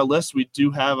both of our lists. We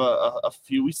do have a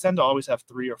few. We tend to always have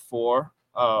 3 or 4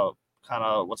 kind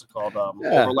of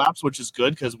overlaps, which is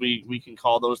good because we can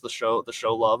call those the show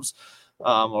loves,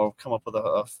 or come up with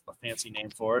a fancy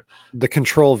name for it. The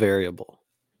control variable.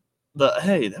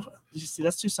 You see,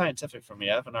 that's too scientific for me.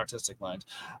 I have an artistic mind.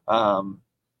 But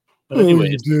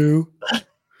anyways,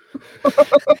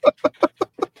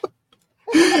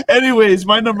 anyways,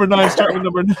 my number 9.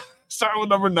 Starting with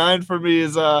number 9 for me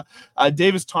is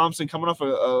Davis Thompson, coming off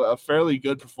a fairly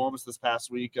good performance this past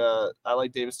week. I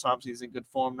like Davis Thompson. He's in good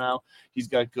form now. He's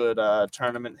got good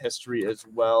tournament history as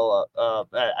well.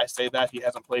 I say that he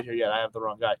hasn't played here yet. I have the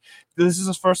wrong guy. This is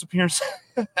his first appearance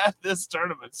at this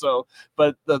tournament.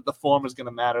 But the form is going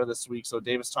to matter this week. So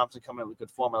Davis Thompson coming in with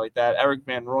good form. I like that. Eric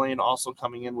Van Rooyen also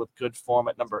coming in with good form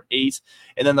at number 8.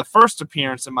 And then the first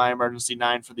appearance in my emergency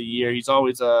 9 for the year. He's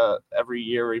always every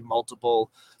year a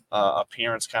multiple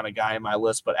appearance kind of guy in my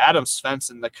list, but Adam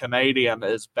Svensson, the Canadian,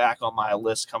 is back on my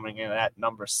list, coming in at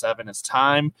number 7. It's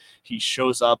time he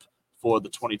shows up for the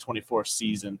 2024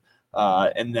 season.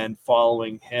 And then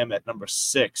following him at number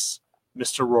 6,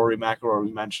 Mr. Rory McIlroy,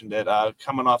 we mentioned it,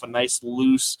 coming off a nice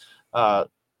loose kind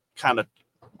of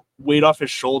weight off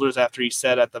his shoulders after he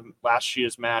said at the last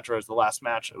year's match, or as the last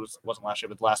match, wasn't last year,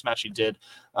 but the last match he did,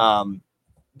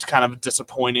 kind of a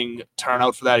disappointing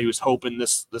turnout for that. He was hoping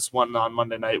this one on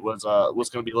Monday night was going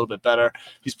to be a little bit better.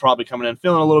 He's probably coming in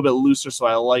feeling a little bit looser, so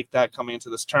I like that coming into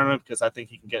this tournament because I think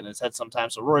he can get in his head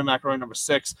sometimes. So Rory McIlroy, number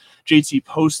 6. JT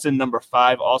Poston, number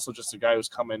 5, also just a guy who's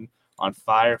coming on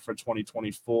fire for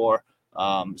 2024.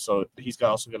 So he's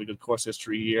also got a good course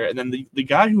history here. And then the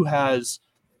guy who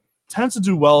tends to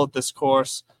do well at this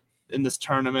course in this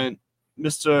tournament,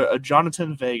 Mr.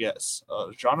 Jonathan Vegas.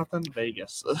 Jonathan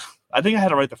Vegas. I think I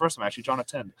had it right the first time, actually.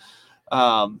 Jonathan.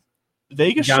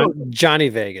 Vegas. Johnny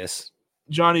Vegas.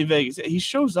 Johnny Vegas. He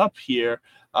shows up here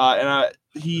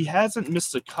He hasn't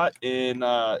missed a cut in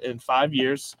 5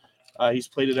 years. He's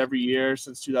played it every year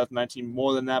since 2019,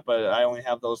 more than that, but I only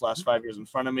have those last 5 years in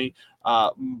front of me.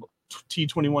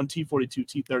 T21,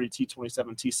 T42, T30,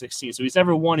 T27, T16. So he's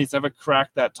never won. He's never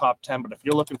cracked that top 10. But if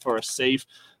you're looking for a safe,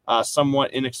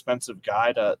 somewhat inexpensive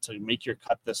guy to make your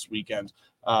cut this weekend,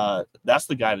 that's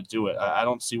the guy to do it. I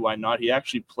don't see why not. He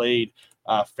actually played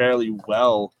fairly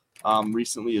well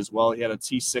recently as well. He had a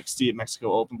T60 at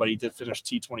Mexico Open, but he did finish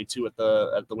T22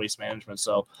 at the Waste Management.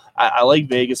 So I like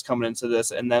Vegas coming into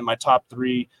this. And then my top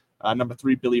three, number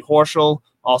 3, Billy Horschel,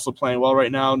 also playing well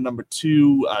right now. Number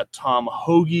 2, Tom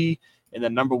Hoagie. And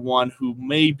then number 1, who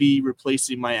may be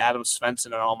replacing my Adam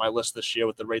Svensson on my list this year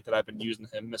with the rate that I've been using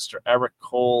him, Mr. Eric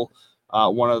Cole,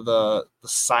 one of the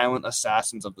silent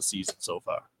assassins of the season so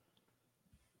far.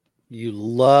 You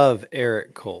love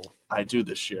Eric Cole. I do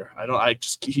this year.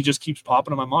 He just keeps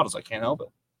popping in my models. I can't help it.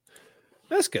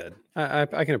 That's good.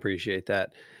 I can appreciate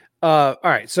that. All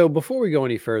right. So before we go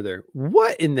any further,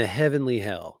 what in the heavenly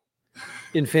hell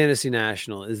in Fantasy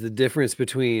National is the difference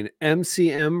between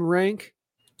MCM rank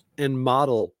and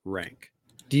model rank?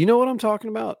 Do you know what I'm talking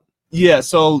about? Yeah.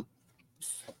 So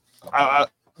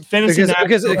Fantasy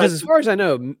because as far as I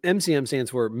know, MCM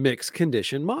stands for mixed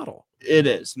condition model. It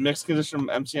is mixed condition.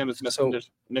 MCM is mixed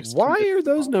condition. Why are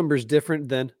those numbers different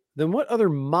than what other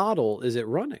model is it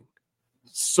running?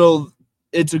 So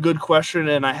it's a good question,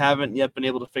 and I haven't yet been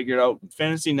able to figure it out.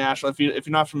 Fantasy National, if you're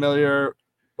not familiar,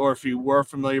 or if you were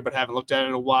familiar but haven't looked at it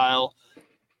in a while,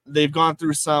 they've gone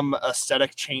through some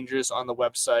aesthetic changes on the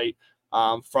website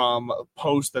from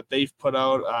posts that they've put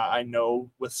out. I know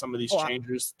with some of these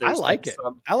changes, I like it.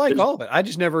 I like all of it. I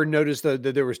just never noticed that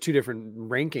there was 2 different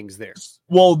rankings there.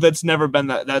 Well, that's never been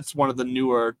that. That's one of the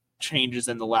newer changes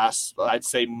in the last, I'd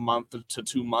say, month to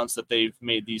 2 months that they've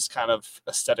made these kind of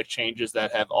aesthetic changes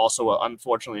that have also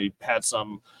unfortunately had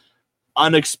some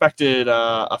unexpected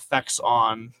effects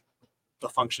on the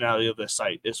functionality of the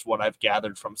site, is what I've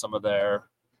gathered from some of their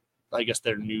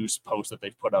news posts that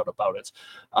they've put out about it.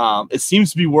 It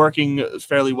seems to be working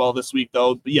fairly well this week,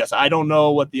 though. But yes, I don't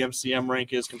know what the MCM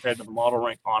rank is compared to the model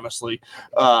rank, honestly.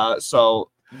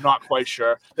 So not quite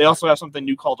sure. They also have something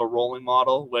new called a rolling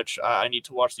model, which I need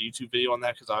to watch the YouTube video on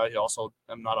that because I also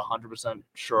am not 100%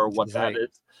 sure what that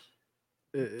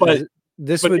is. But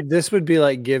this would be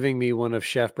like giving me one of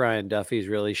Chef Brian Duffy's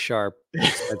really sharp,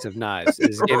 expensive knives.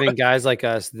 Is giving guys like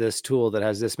us this tool that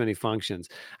has this many functions.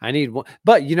 I need one,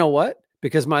 but you know what?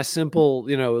 Because my simple,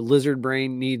 lizard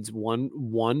brain needs one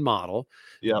model.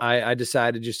 Yeah, I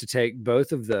decided just to take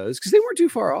both of those because they weren't too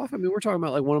far off. I mean, we're talking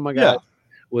about like one of my guys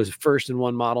was first in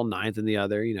one model, 9th in the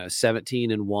other.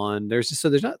 17 in one. There's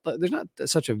not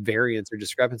such a variance or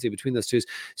discrepancy between those two. So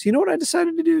you know what I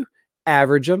decided to do?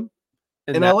 Average them.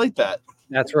 And I like that.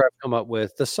 That's where I've come up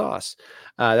with the sauce.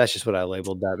 That's just what I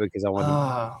labeled that because I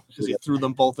wanted because you threw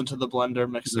them both into the blender,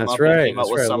 mixed them up, right. And came out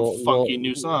with some funky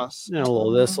new sauce. A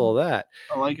little this, a little that.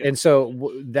 I like it. And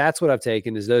so that's what I've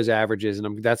taken is those averages,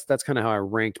 and that's kind of how I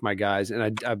ranked my guys.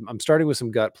 And I'm starting with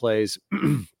some gut plays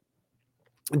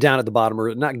down at the bottom,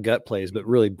 or not gut plays, but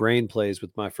really brain plays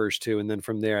with my first 2, and then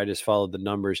from there I just followed the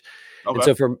numbers. Okay.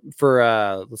 And so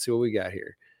for let's see what we got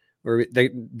here. Or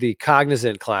the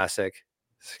Cognizant Classic.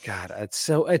 God,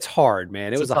 it's hard,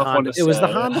 man. It was the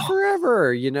Honda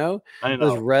forever, I know.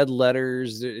 Those red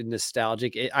letters,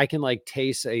 nostalgic. I can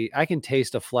taste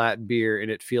a flat beer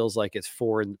and it feels like it's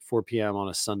 4 p.m. on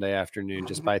a Sunday afternoon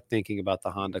just by thinking about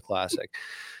the Honda Classic.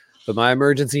 But my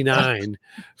emergency 9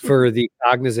 for the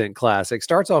Cognizant Classic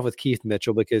starts off with Keith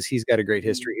Mitchell because he's got a great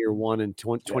history here. Won in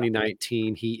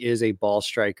 2019. He is a ball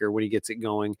striker when he gets it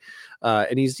going.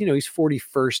 And he's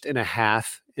 41st and a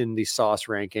half in the sauce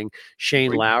ranking.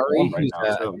 Shane Lowry,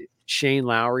 Shane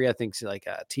Lowry, I think, is like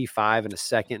a T5 and a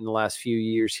 2nd in the last few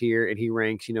years here. And he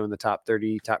ranks, in the top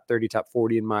 30, top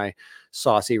 40 in my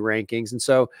saucy rankings. And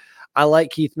so I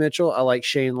like Keith Mitchell. I like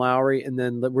Shane Lowry. And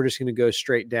then we're just going to go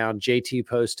straight down. JT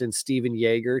Poston, Steven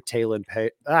Yeager, Talon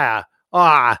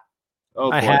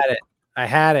I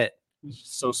had it.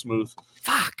 So smooth.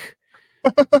 Fuck.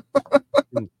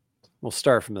 We'll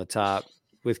start from the top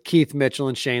with Keith Mitchell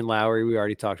and Shane Lowry. We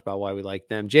already talked about why we like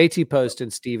them. JT Poston,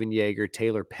 Steven Yeager,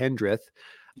 Taylor Pendrith.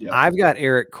 Yep. I've got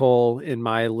Eric Cole in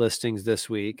my listings this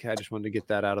week. I just wanted to get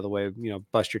that out of the way,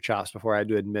 bust your chops before I had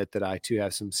to admit that I too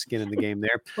have some skin in the game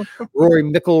there. Rory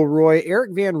McIlroy,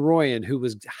 Eric Van Rooyen, who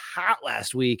was hot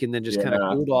last week and then just kind of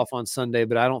cooled off on Sunday,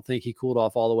 but I don't think he cooled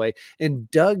off all the way. And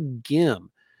Doug Gim,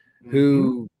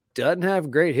 who doesn't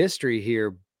have great history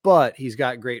here, but he's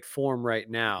got great form right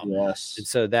now. Yes. And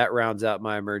so that rounds out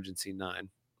my emergency 9.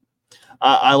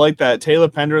 I like that. Taylor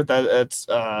Pendrith, that's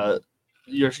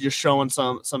you're showing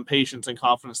some patience and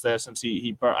confidence there since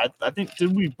he burned. I think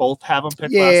did we both have him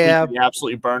picked last week? And he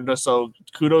absolutely burned us. So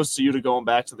kudos to you to going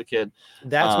back to the kid.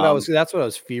 That's what I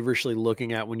was feverishly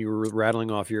looking at when you were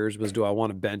rattling off yours was, do I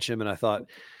want to bench him? And I thought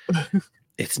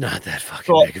it's not that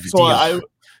fucking big of a deal.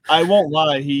 I won't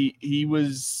lie. He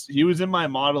was in my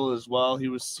model as well.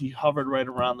 He hovered right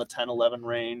around the 10-11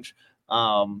 range.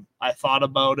 I thought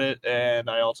about it, and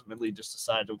I ultimately just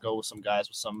decided to go with some guys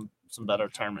with some better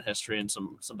tournament history and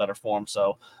some better form.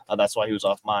 So that's why he was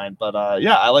off mine. But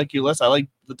yeah, I like your list. I like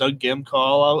the Doug Gim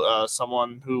call out.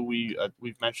 Someone who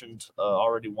we've mentioned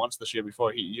already once this year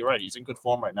before. You're right. He's in good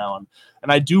form right now,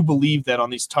 and I do believe that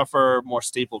on these tougher, more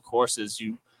staple courses,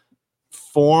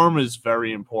 form is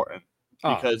very important.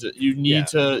 Because you need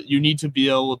to be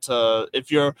able to,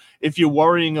 if you're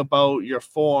worrying about your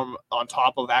form on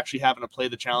top of actually having to play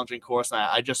the challenging course,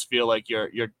 I just feel like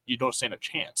you don't stand a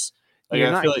chance. Like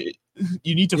I feel like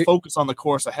you need to focus on the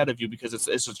course ahead of you because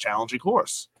it's a challenging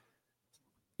course.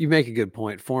 You make a good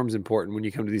point. Form's important when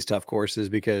you come to these tough courses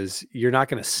because you're not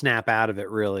going to snap out of it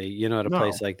really. At a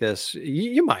place like this,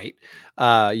 you might,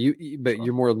 but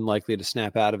you're more than likely to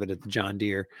snap out of it at the John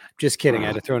Deere. Just kidding. I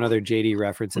had to throw another JD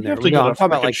reference in there. I'm talking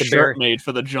about like the shirt made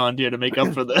for the John Deere to make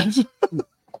up for this.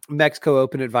 Mexico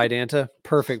Open at Vidanta,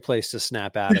 perfect place to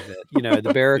snap out of it.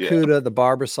 The Barracuda, the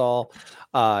Barbasol,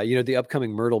 the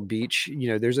upcoming Myrtle Beach.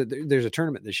 There's a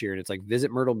tournament this year, and it's like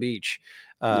Visit Myrtle Beach.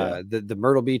 The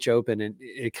Myrtle Beach Open, and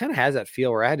it kind of has that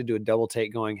feel where I had to do a double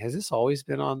take going, has this always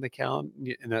been on the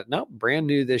calendar? No, brand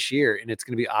new this year, and it's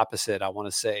going to be opposite. I want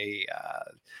to say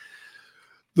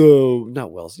the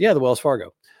Wells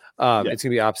Fargo. It's going to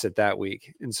be opposite that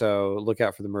week, and so look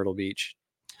out for the Myrtle Beach.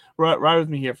 Ride with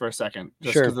me here for a second.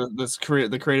 Just sure.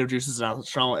 The creative juices are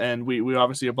strong, and we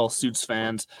obviously are both Suits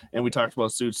fans, and we talked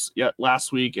about Suits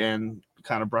last week and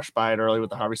kind of brushed by it early with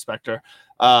the Harvey Specter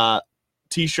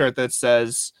T-shirt that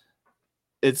says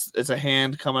it's a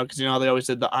hand come up because how they always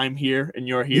said the I'm here and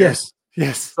you're here.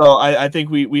 Yes. So I think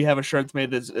we have a shirt that's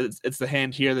made it's the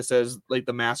hand here that says like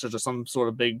the Masters or some sort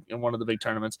of big in one of the big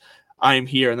tournaments. I'm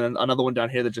here, and then another one down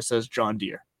here that just says John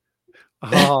Deere.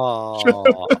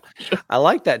 Oh, I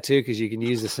like that too because you can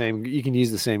use the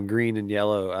same green and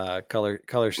yellow color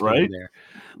scheme right there.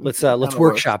 Let's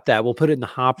workshop that. We'll put it in the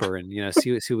hopper and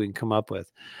see what we can come up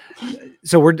with.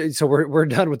 So we're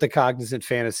done with the Cognizant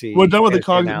fantasy. We're done with the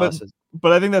Cognizant,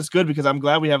 but I think that's good because I'm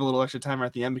glad we have a little extra time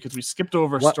at the end because we skipped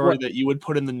over a story that you would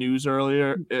put in the news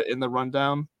earlier in the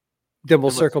rundown. Then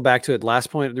we'll circle back to it. Last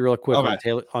point, real quick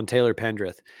on Taylor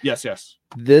Pendrith. Yes.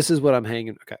 This is what I'm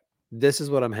hanging. Okay. This is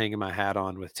what I'm hanging my hat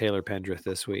on with Taylor Pendrith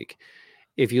this week.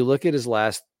 If you look at his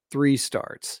last 3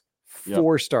 starts,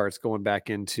 4 starts going back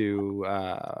into,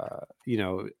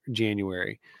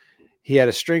 January, he had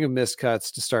a string of missed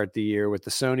cuts to start the year with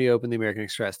the Sony Open, the American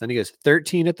Express. Then he goes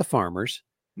 13 at the Farmers.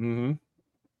 Mm-hmm.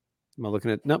 Am I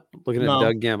looking at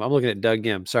Doug Gim? I'm looking at Doug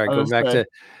Gim. Sorry, going back to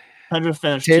Pendrith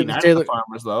finished Taylor at the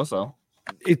Farmers though. So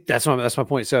that's my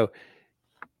point. So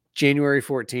January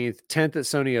 14th, 10th at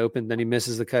Sony Open, then he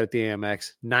misses the cut at the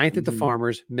Amex. 9th at the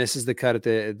Farmers, misses the cut at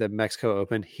the Mexico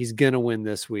Open. He's going to win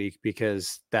this week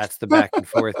because that's the back and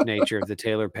forth nature of the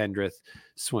Taylor Pendrith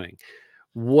swing.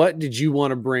 What did you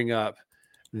want to bring up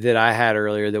that I had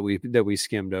earlier that we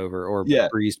skimmed over or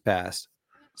breezed past?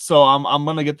 So I'm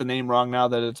going to get the name wrong now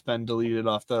that it's been deleted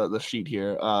off the sheet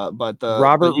here. But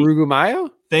Robert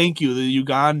Rugumayo? Thank you.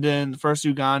 The first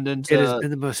Ugandan it has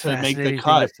been the most fascinating make the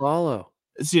cut. Thing to follow.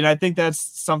 See, and I think that's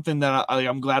something that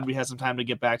I'm glad we had some time to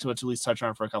get back to it to at least touch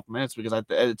on for a couple minutes because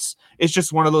it's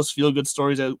just one of those feel good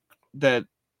stories that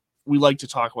we like to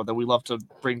talk about that we love to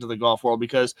bring to the golf world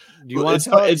because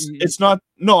it's not.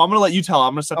 No, I'm going to let you tell.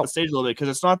 I'm going to set the stage a little bit because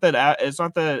it's not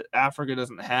that Africa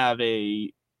doesn't have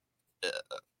a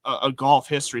golf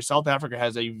history. South Africa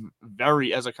has as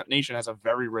a nation has a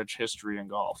very rich history in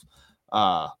golf.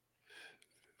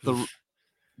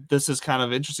 This is kind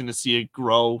of interesting to see it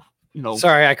grow.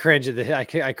 Sorry, I cringe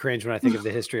I cringe when I think of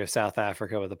the history of South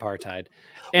Africa with apartheid.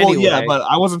 Anyway, well, yeah, but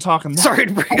I wasn't talking. Sorry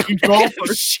to bring up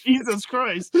golfers. Jesus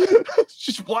Christ!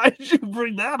 Why did you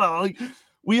bring that on? Like,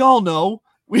 we all know.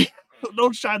 We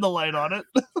don't shine the light on it.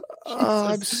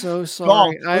 I'm so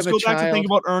sorry. Let's go back to think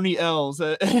about Ernie Els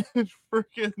and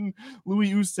freaking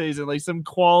Louis Oosthuizen and like some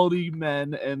quality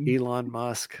men and Elon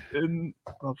Musk. And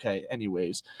okay,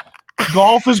 anyways.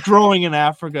 Golf is growing in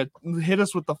Africa. Hit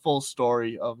us with the full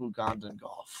story of Ugandan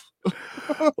golf.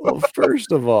 Well,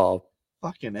 first of all,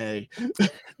 fucking A.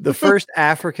 The first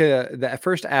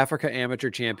Africa Amateur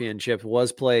Championship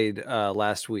was played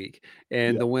last week,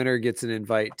 and the winner gets an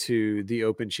invite to the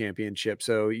Open Championship.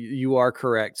 So you are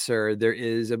correct, sir. There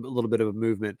is a little bit of a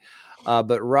movement.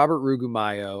 But Robert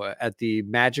Rugumayo at the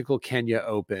Magical Kenya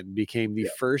Open became the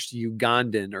first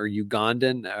Ugandan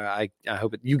I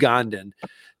hope Ugandan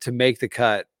to make the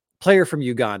cut. Player from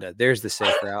Uganda. There's the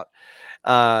safe route.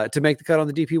 To make the cut on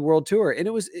the DP World Tour. And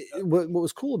what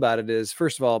was cool about it is,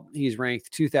 first of all, he's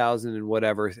ranked 2000 and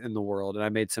whatever in the world. And I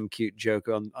made some cute joke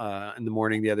in the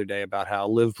morning the other day about how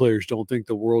live players don't think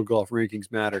the world golf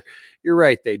rankings matter. You're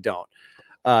right, they don't.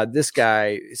 This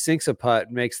guy sinks a putt,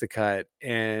 makes the cut,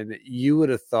 and you would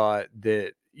have thought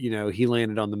that, he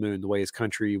landed on the moon, the way his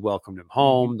country welcomed him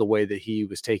home, the way that he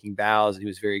was taking bows, and he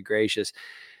was very gracious.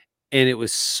 And it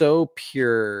was so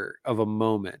pure of a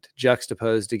moment,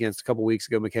 juxtaposed against a couple weeks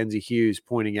ago, Mackenzie Hughes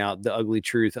pointing out the ugly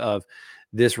truth of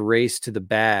this race to the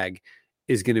bag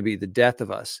is going to be the death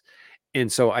of us. And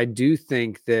so I do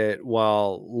think that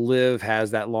while Liv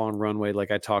has that long runway, like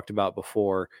I talked about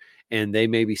before, and they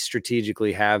maybe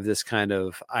strategically have this kind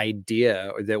of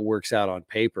idea that works out on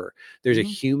paper, there's a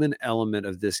human element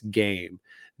of this game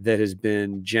that has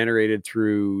been generated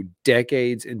through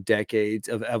decades and decades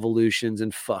of evolutions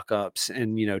and fuck ups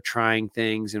and, trying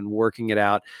things and working it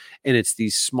out. And it's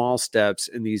these small steps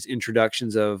and these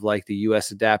introductions of like the US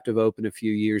Adaptive Open a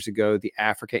few years ago, the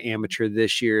Africa Amateur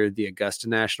this year, the Augusta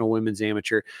National Women's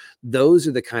Amateur. Those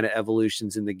are the kind of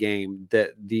evolutions in the game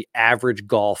that the average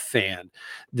golf fan,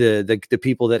 the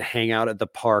people that hang out at the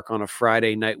park on a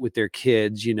Friday night with their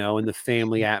kids, in the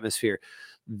family atmosphere,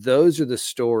 those are the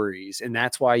stories. And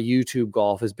that's why YouTube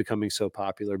golf is becoming so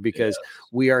popular, because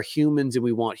we are humans and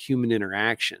we want human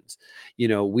interactions. We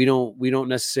don't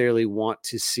necessarily want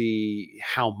to see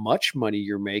how much money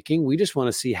you're making. We just want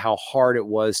to see how hard it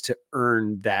was to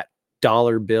earn that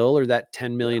dollar bill or that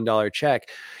 $10 million check.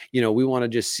 We want to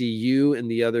just see you and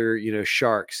the other,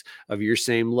 sharks of your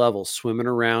same level swimming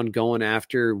around, going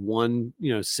after one,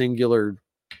 singular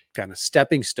kind of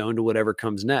stepping stone to whatever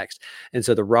comes next. And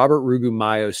so the Robert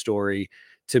Rugumayo story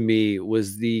to me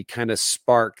was the kind of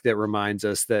spark that reminds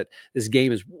us that this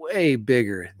game is way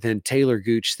bigger than Taylor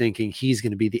Gooch thinking he's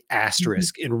going to be the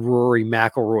asterisk in Rory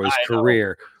McIlroy's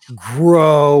career.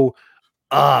 Grow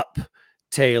up,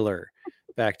 Taylor.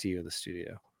 Back to you in the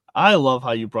studio. I love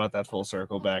how you brought that full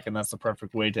circle back, and that's the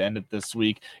perfect way to end it this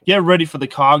week. Get ready for the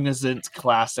Cognizant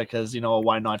Classic, because,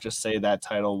 why not just say that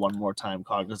title one more time,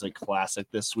 Cognizant Classic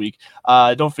this week.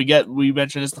 Don't forget, we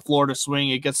mentioned it's the Florida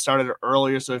Swing. It gets started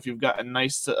earlier, so if you've gotten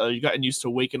used to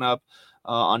waking up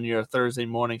on your Thursday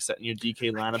morning, setting your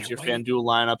DK lineups, your FanDuel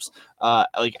lineups,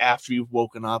 like after you've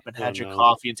woken up and had your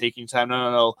coffee and taking time.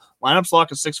 No. Lineups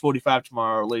lock at 6:45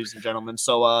 tomorrow, ladies and gentlemen.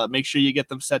 So make sure you get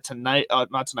them set tonight.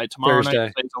 Not tonight, tomorrow Thursday.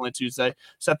 night. It's only Tuesday.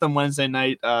 Set them Wednesday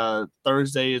night.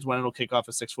 Thursday is when it'll kick off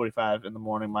at 6:45 in the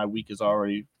morning. My week is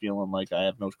already feeling like I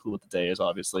have no clue what the day is,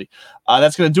 obviously.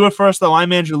 That's going to do it for us, though.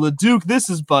 I'm Andrew LeDuc. This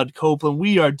is Bud Copeland.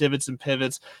 We are Divots and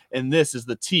Pivots, and this is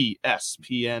the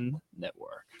TSPN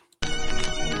Network.